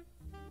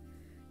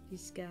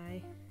 This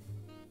guy.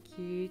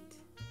 Cute.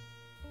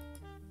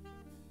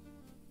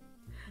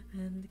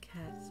 And the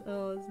cats.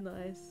 Oh, it's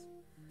nice.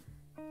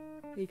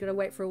 You gotta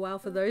wait for a while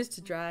for those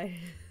to dry.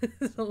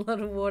 There's a lot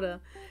of water.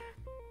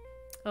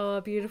 Oh,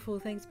 beautiful.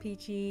 Thanks,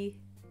 Peachy.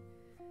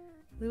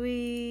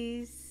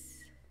 Louise.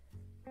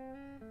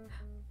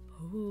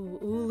 Ooh,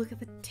 look at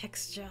the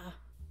texture.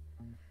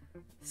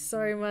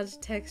 So much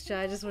texture.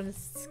 I just want to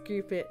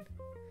scoop it.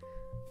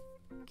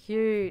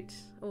 Cute.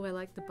 Oh, I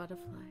like the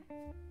butterfly.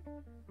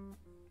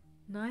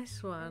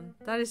 Nice one.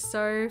 That is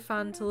so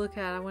fun to look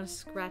at. I want to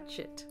scratch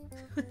it.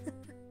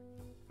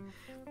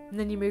 And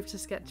then you move to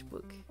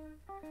sketchbook.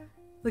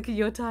 Look at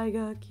your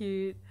tiger.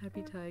 Cute.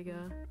 Happy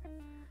tiger.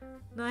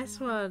 Nice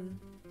one.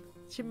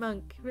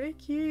 Chipmunk. Very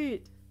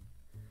cute.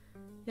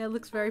 Yeah, it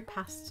looks very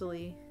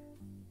pastel-y.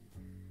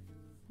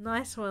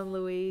 Nice one,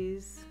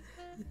 Louise.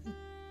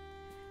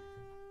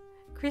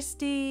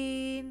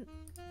 Christine.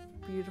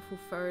 Beautiful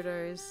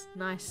photos.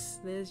 Nice.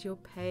 There's your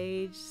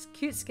page.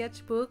 Cute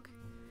sketchbook.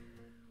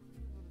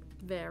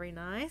 Very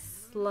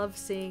nice. Love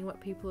seeing what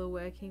people are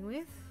working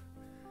with.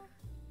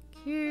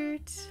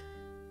 Cute.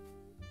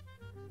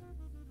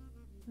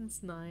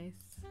 That's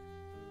nice.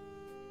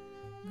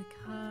 The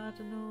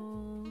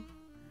cardinal.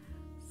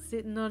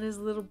 Sitting on his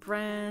little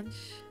branch.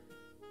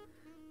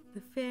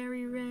 The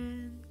fairy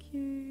wren.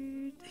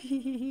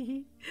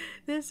 Cute.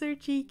 They're so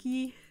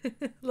cheeky.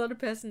 A lot of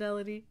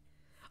personality.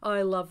 Oh,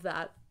 I love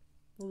that.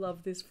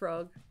 Love this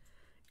frog.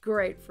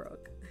 Great frog.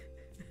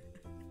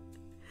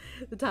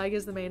 The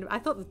tiger's the main. I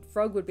thought the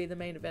frog would be the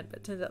main event, but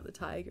it turns out the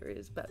tiger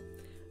is. But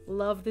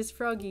love this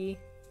froggy.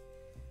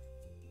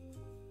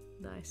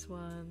 Nice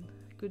one.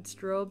 Good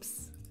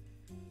strobes.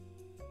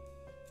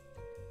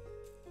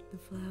 The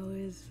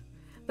flowers.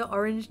 The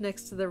orange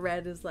next to the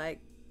red is like,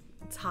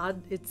 it's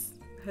hard. It's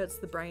hurts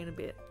the brain a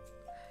bit.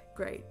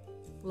 Great.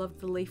 Love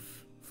the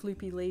leaf,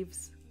 floopy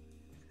leaves.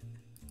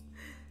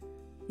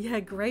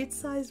 Yeah, great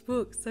size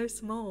book. So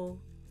small.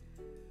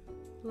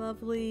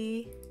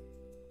 Lovely.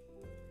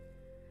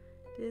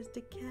 There's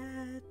the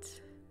cat.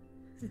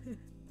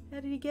 How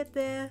did he get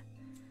there?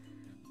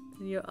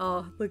 And you're,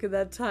 oh, look at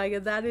that tiger.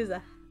 That is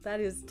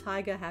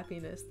tiger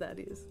happiness. That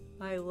is.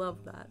 I love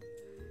that.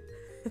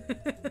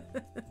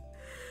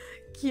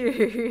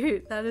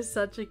 Cute. That is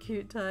such a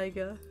cute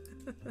tiger.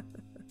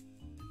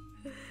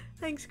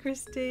 Thanks,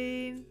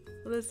 Christine.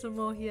 Well, there's some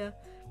more here.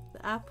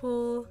 The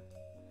apple.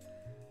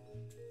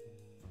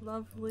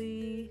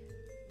 Lovely.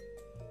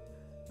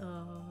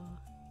 Oh,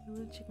 a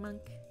little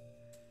chipmunk.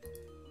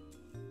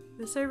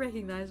 They're so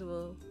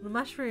recognizable. The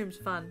mushroom's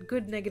fun.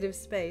 Good negative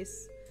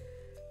space.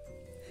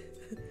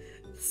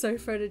 So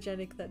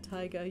photogenic, that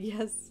tiger.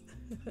 Yes.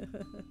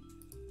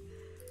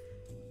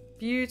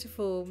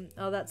 Beautiful.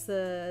 Oh, that's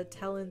the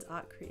Talon's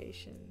art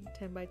creation.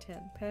 10 by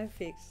 10.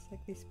 Perfect.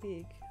 Like this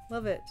big.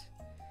 Love it.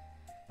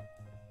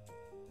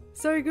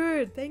 So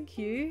good. Thank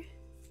you.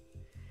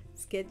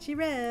 Sketchy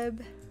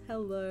Reb.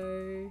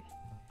 Hello.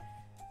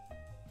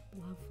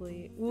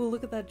 Lovely. Ooh,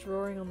 look at that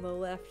drawing on the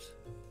left.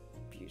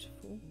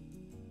 Beautiful.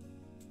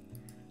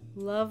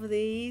 Love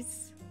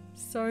these.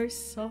 So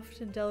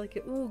soft and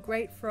delicate. Ooh,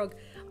 great frog.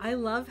 I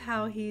love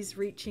how he's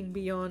reaching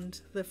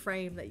beyond the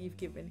frame that you've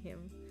given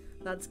him.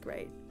 That's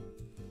great.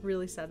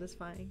 Really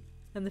satisfying.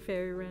 And the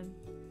fairy wren.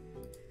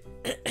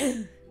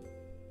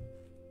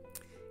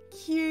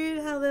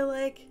 Cute how they're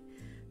like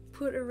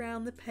put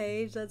around the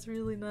page. That's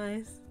really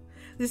nice.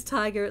 This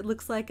tiger, it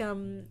looks like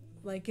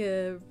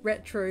a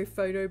retro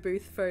photo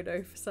booth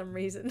photo for some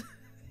reason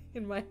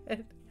in my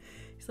head.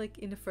 He's like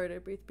in a photo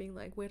booth being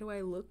like, where do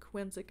I look?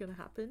 When's it gonna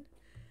happen?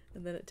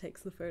 And then it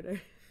takes the photo.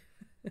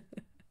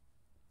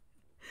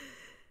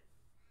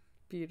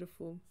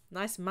 Beautiful.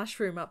 Nice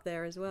mushroom up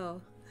there as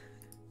well.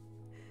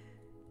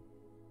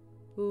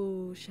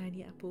 Ooh,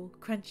 shiny apple.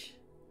 Crunch.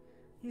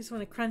 You just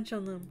want to crunch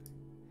on them.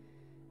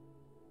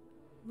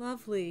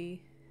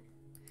 Lovely.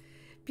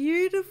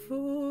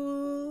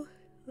 Beautiful.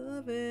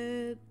 Love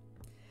it.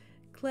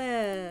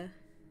 Claire.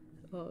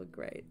 Oh,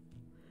 great.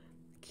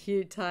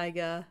 Cute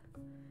tiger.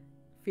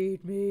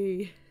 Feed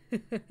me.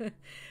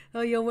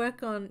 Oh, you've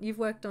worked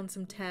on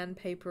some tan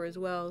paper as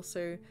well,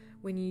 so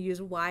when you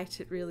use white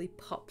it really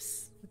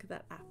pops. Look at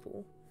that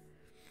apple.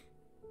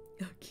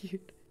 Oh,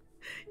 cute.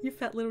 You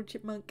fat little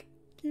chipmunk.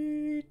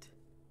 Cute.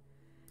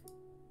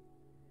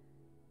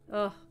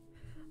 Oh,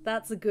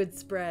 that's a good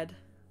spread.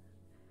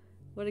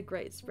 What a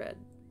great spread.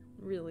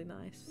 Really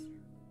nice.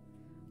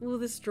 Oh,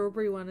 the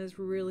strawberry one is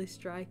really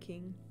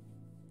striking.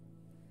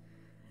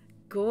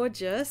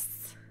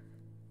 Gorgeous.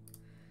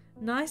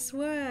 Nice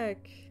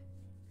work.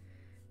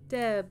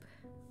 Deb.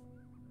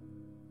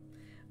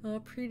 Oh,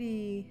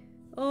 pretty.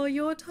 Oh,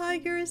 your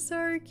tiger is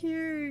so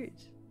cute.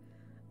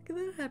 Look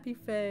at that happy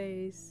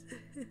face.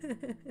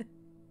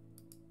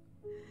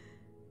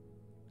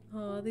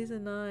 Oh, these are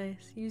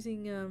nice.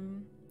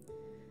 Using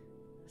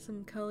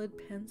some colored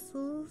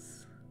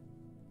pencils.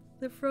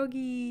 The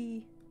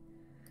froggy.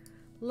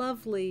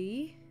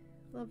 Lovely.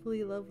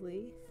 Lovely,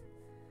 lovely.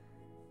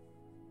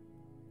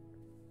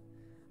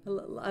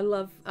 I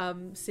love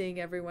seeing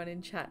everyone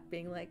in chat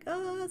being like,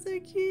 oh, so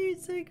cute,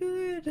 so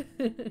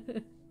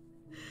good.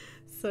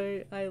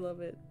 So I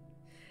love it.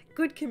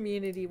 Good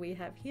community we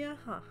have here,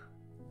 huh?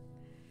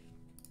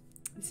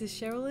 This is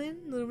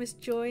Sherilyn, Little Miss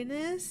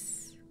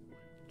Joyness.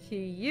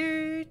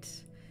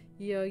 Cute.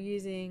 You're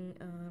using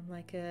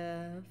like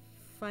a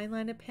fine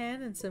liner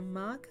pen and some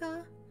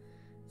marker,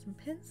 some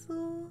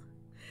pencil.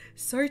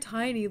 So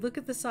tiny. Look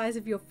at the size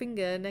of your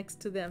finger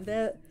next to them.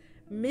 They're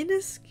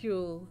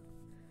minuscule.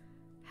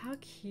 How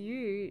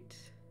cute.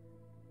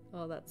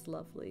 Oh, that's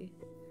lovely.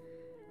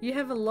 You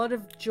have a lot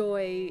of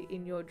joy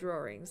in your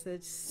drawings.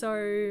 They're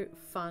so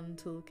fun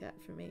to look at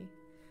for me.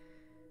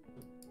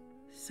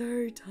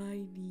 So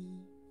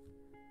tiny.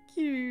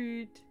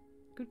 Cute.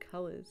 Good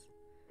colours.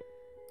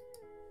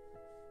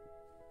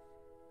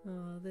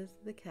 Oh, there's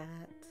the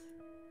cat.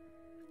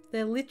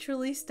 They're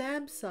literally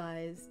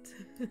stamp-sized.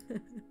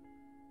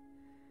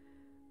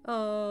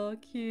 Oh,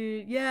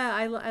 cute. Yeah,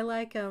 I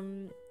like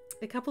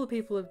a couple of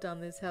people have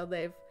done this, how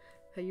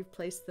you've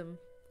placed them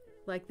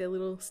like they're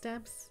little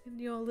stamps in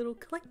your little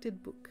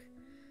collected book.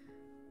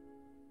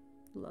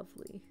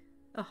 Lovely.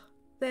 Oh,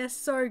 they're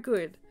so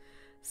good.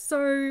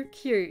 So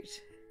cute.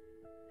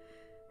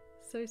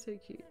 So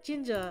cute.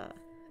 Ginger.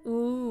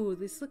 Ooh,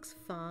 this looks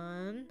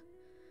fun.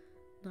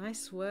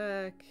 Nice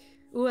work.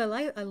 Ooh,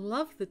 I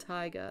love the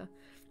tiger.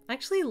 I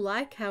actually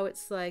like how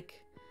it's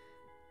like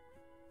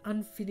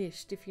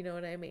unfinished, if you know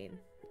what I mean.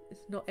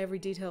 It's not every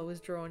detail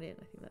was drawn in.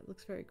 I think that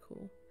looks very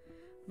cool.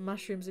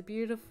 Mushrooms are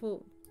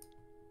beautiful.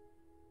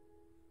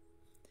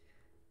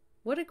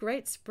 What a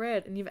great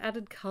spread, and you've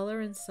added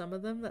colour in some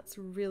of them. That's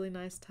a really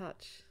nice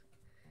touch.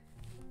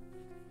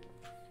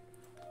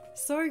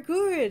 So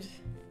good!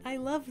 I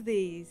love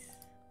these.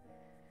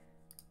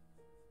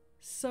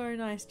 So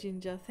nice,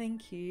 Ginger.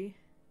 Thank you.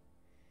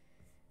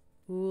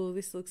 Ooh,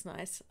 this looks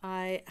nice.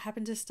 I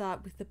happen to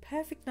start with the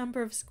perfect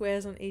number of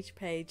squares on each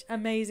page.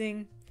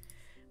 Amazing.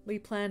 We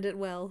planned it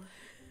well.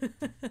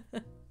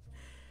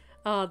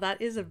 Oh,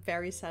 that is a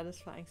very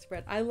satisfying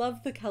spread. I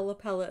love the colour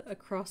palette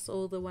across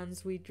all the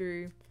ones we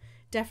drew.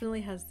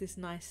 Definitely has this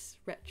nice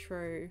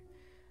retro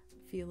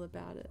feel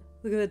about it.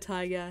 Look at the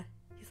tiger.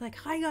 He's like,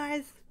 hi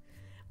guys,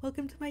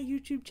 welcome to my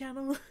YouTube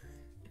channel.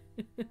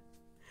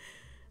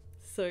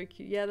 So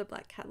cute. Yeah, the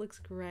black cat looks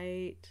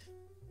great.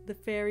 The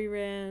fairy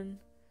wren.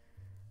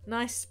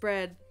 Nice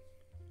spread.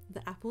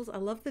 The apples. I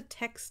love the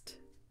text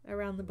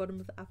around the bottom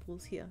of the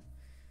apples here.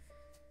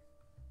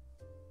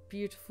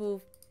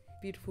 Beautiful,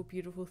 beautiful,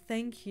 beautiful.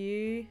 Thank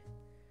you.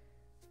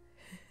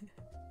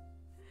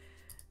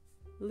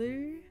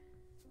 Lou.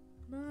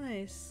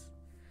 Nice.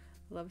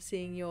 Love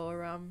seeing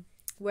your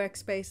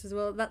workspace as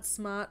well. That's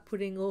smart,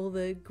 putting all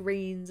the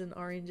greens and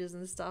oranges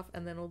and stuff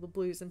and then all the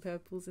blues and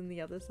purples in the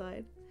other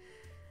side.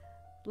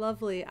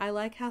 Lovely. I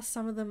like how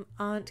some of them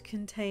aren't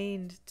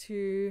contained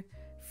to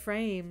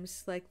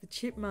frames, like the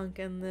chipmunk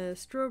and the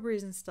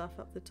strawberries and stuff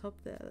up the top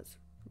there. That's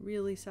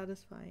really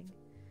satisfying.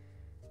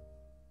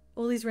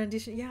 All these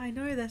renditions, yeah, I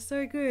know, they're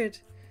so good.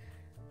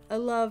 I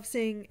love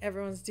seeing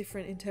everyone's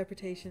different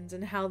interpretations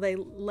and how they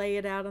lay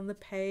it out on the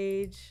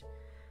page.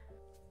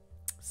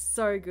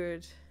 So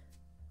good.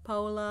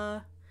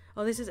 Paula.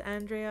 Oh, this is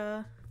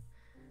Andrea.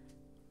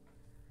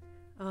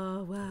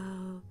 Oh,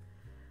 wow.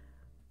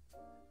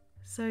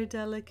 So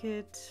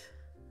delicate.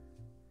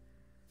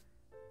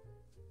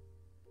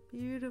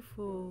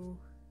 Beautiful.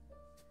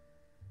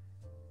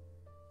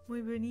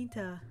 Muy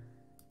bonita.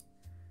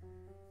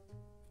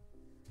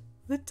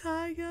 The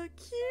tiger,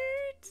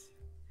 cute.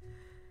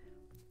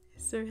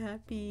 So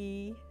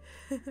happy.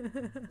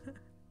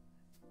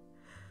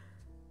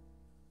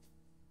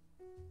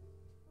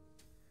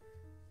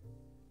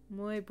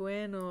 Muy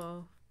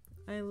bueno.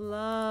 I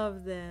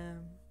love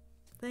them.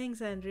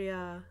 Thanks,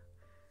 Andrea.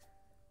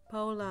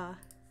 Paula.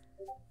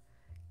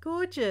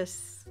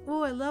 Gorgeous.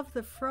 Oh, I love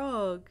the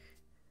frog.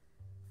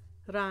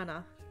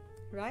 Rana,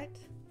 right?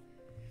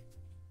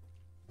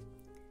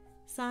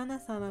 Sana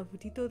sana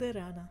butito de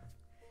rana.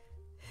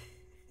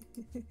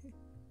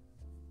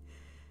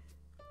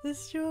 The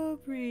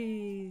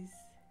strawberries.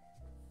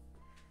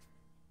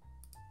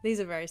 These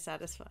are very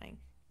satisfying.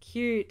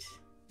 Cute.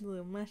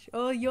 Little mush.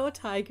 Oh, your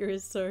tiger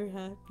is so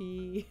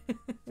happy.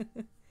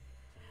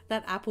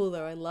 That apple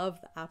though, I love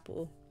the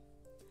apple.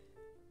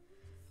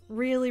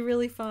 Really,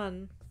 really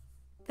fun.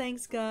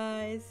 Thanks,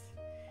 guys.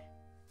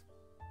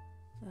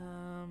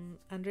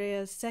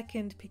 Andrea's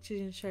second picture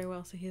didn't show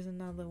well, so here's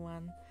another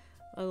one.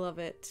 I love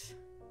it.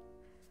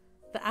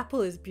 The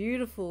apple is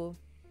beautiful.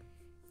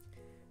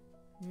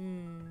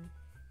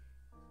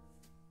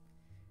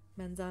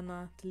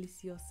 Manzana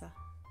deliciosa.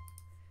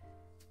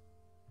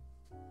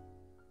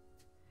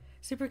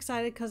 Super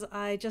excited because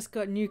I just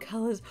got new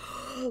colors.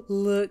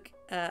 Look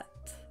at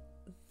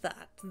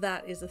that.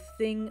 That is a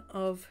thing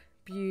of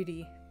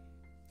beauty.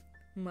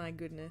 My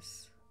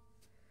goodness.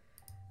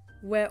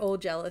 We're all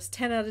jealous.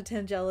 10 out of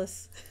 10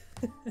 jealous.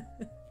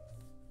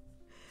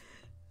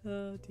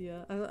 Oh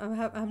dear.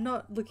 I'm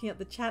not looking at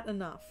the chat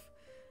enough.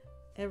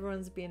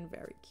 Everyone's been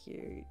very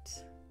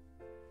cute.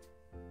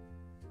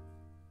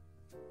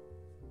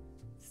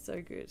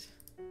 So good.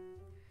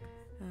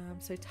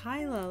 So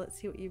Tyler, let's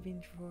see what you've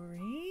been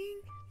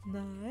drawing.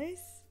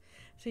 Nice.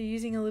 So you're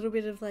using a little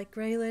bit of like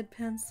grey lead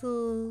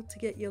pencil to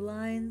get your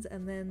lines,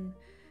 and then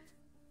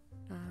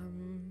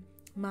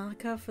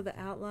marker for the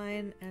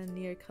outline and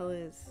neo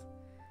colors.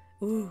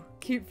 Ooh,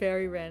 cute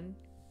fairy wren.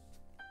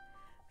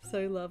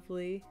 So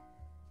lovely.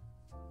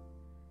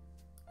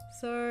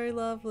 So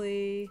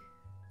lovely.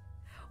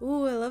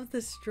 Ooh, I love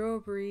the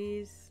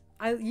strawberries.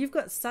 You've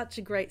got such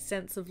a great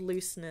sense of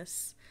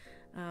looseness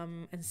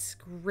and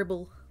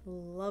scribble.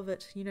 Love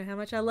it. You know how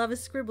much I love a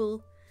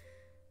scribble.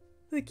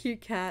 The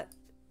cute cat.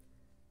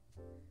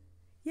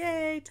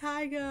 Yay,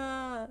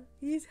 tiger!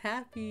 He's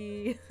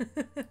happy.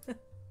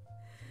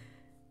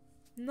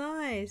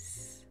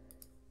 Nice.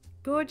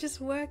 Gorgeous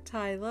work,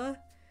 Tyler.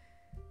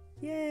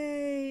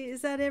 Yay!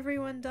 Is that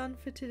everyone done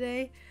for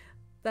today?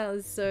 That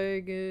was so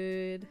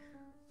good.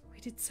 We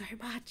did so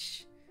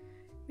much.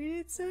 We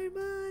did so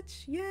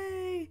much.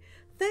 Yay!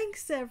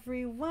 Thanks,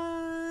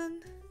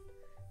 everyone.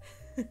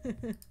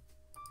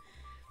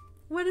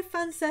 What a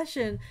fun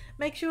session.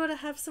 Make sure to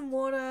have some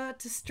water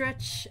to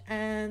stretch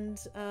and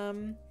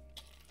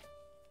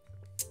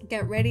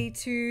get ready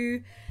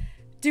to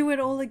do it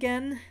all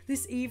again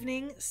this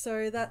evening.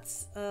 So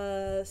that's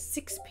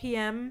 6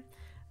 p.m.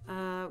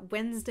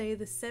 Wednesday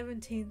the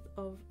 17th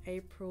of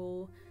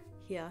April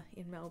here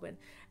in Melbourne.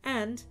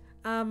 And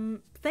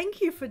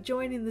thank you for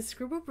joining the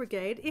Scribble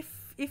Brigade.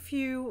 If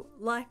you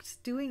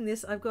liked doing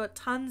this, I've got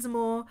tons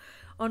more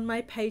on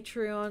my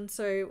Patreon.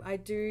 So I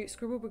do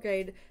Scribble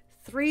Brigade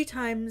 3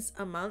 times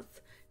a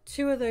month.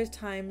 2 of those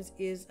times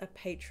is a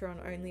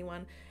Patreon only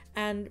one.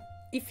 And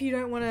if you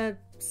don't want to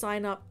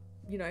sign up,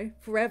 you know,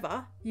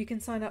 forever, you can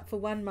sign up for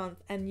 1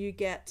 month and you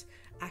get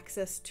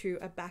access to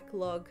a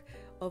backlog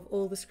of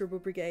all the Scribble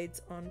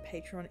Brigades on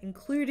Patreon,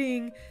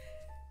 including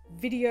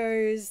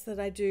videos that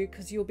I do,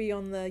 because you'll be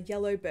on the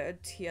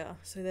Yellowbird tier.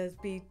 So there's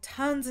be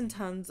tons and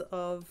tons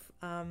of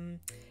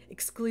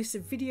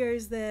exclusive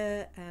videos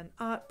there and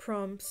art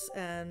prompts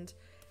and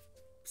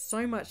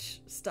so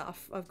much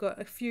stuff. I've got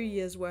a few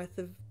years worth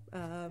of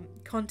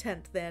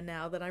content there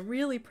now that I'm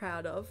really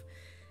proud of.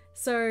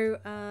 So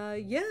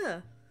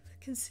yeah,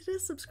 consider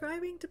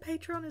subscribing to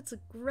Patreon. It's a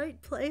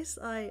great place.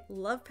 I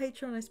love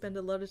Patreon. I spend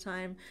a lot of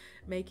time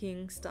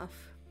making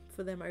stuff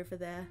for them over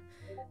there.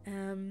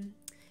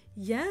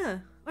 Yeah,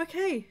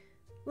 okay,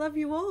 love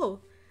you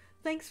all.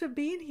 Thanks for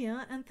being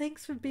here, and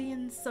thanks for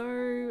being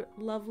so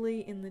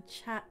lovely in the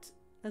chat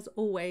as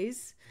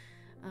always.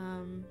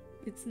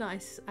 It's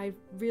nice. I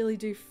really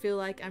do feel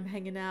like I'm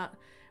hanging out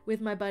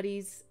with my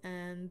buddies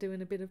and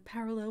doing a bit of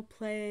parallel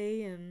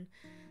play and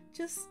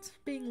just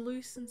being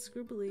loose and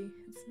scribbly.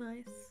 It's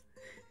nice.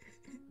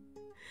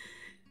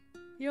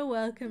 You're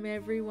welcome,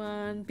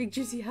 everyone. Big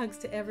juicy hugs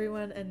to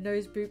everyone and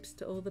nose boops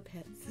to all the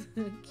pets.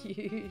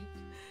 Cute.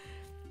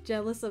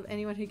 Jealous of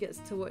anyone who gets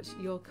to watch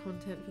your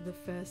content for the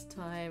first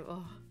time.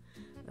 Oh,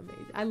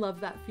 amazing. I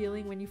love that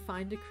feeling when you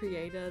find a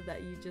creator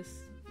that you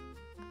just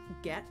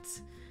get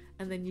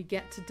and then you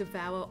get to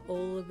devour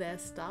all of their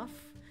stuff.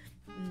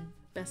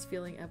 Best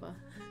feeling ever.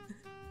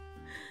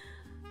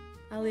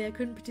 Ali, I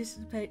couldn't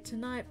participate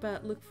tonight,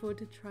 but look forward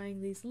to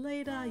trying these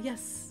later.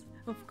 Yes,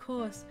 of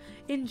course.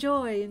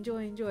 Enjoy,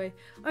 enjoy, enjoy.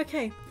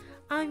 Okay,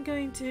 I'm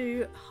going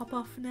to hop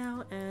off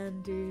now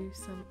and do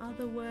some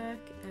other work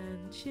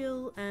and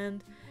chill,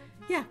 and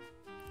yeah,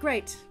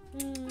 great.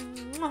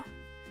 Mwah.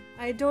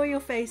 I adore your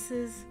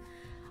faces.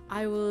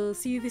 I will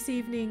see you this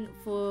evening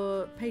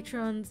for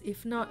Patrons.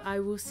 If not, I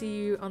will see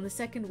you on the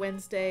second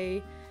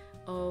Wednesday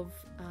of,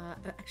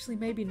 actually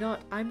maybe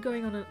not. I'm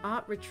going on an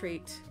art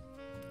retreat,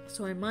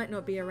 so I might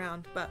not be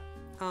around, but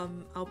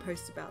I'll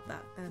post about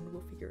that and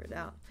we'll figure it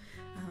out.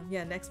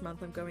 Yeah, next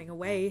month I'm going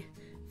away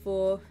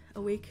for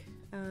a week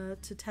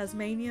to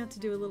Tasmania to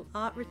do a little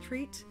art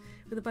retreat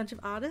with a bunch of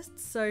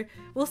artists. So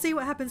we'll see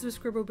what happens with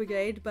Scribble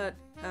Brigade, but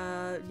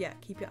yeah,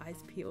 keep your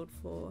eyes peeled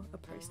for a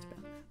post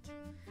about that.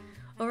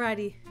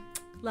 Alrighty,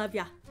 love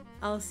ya.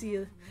 I'll see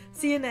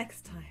you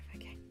next time.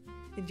 Okay,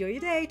 enjoy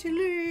your day.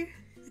 Toodaloo.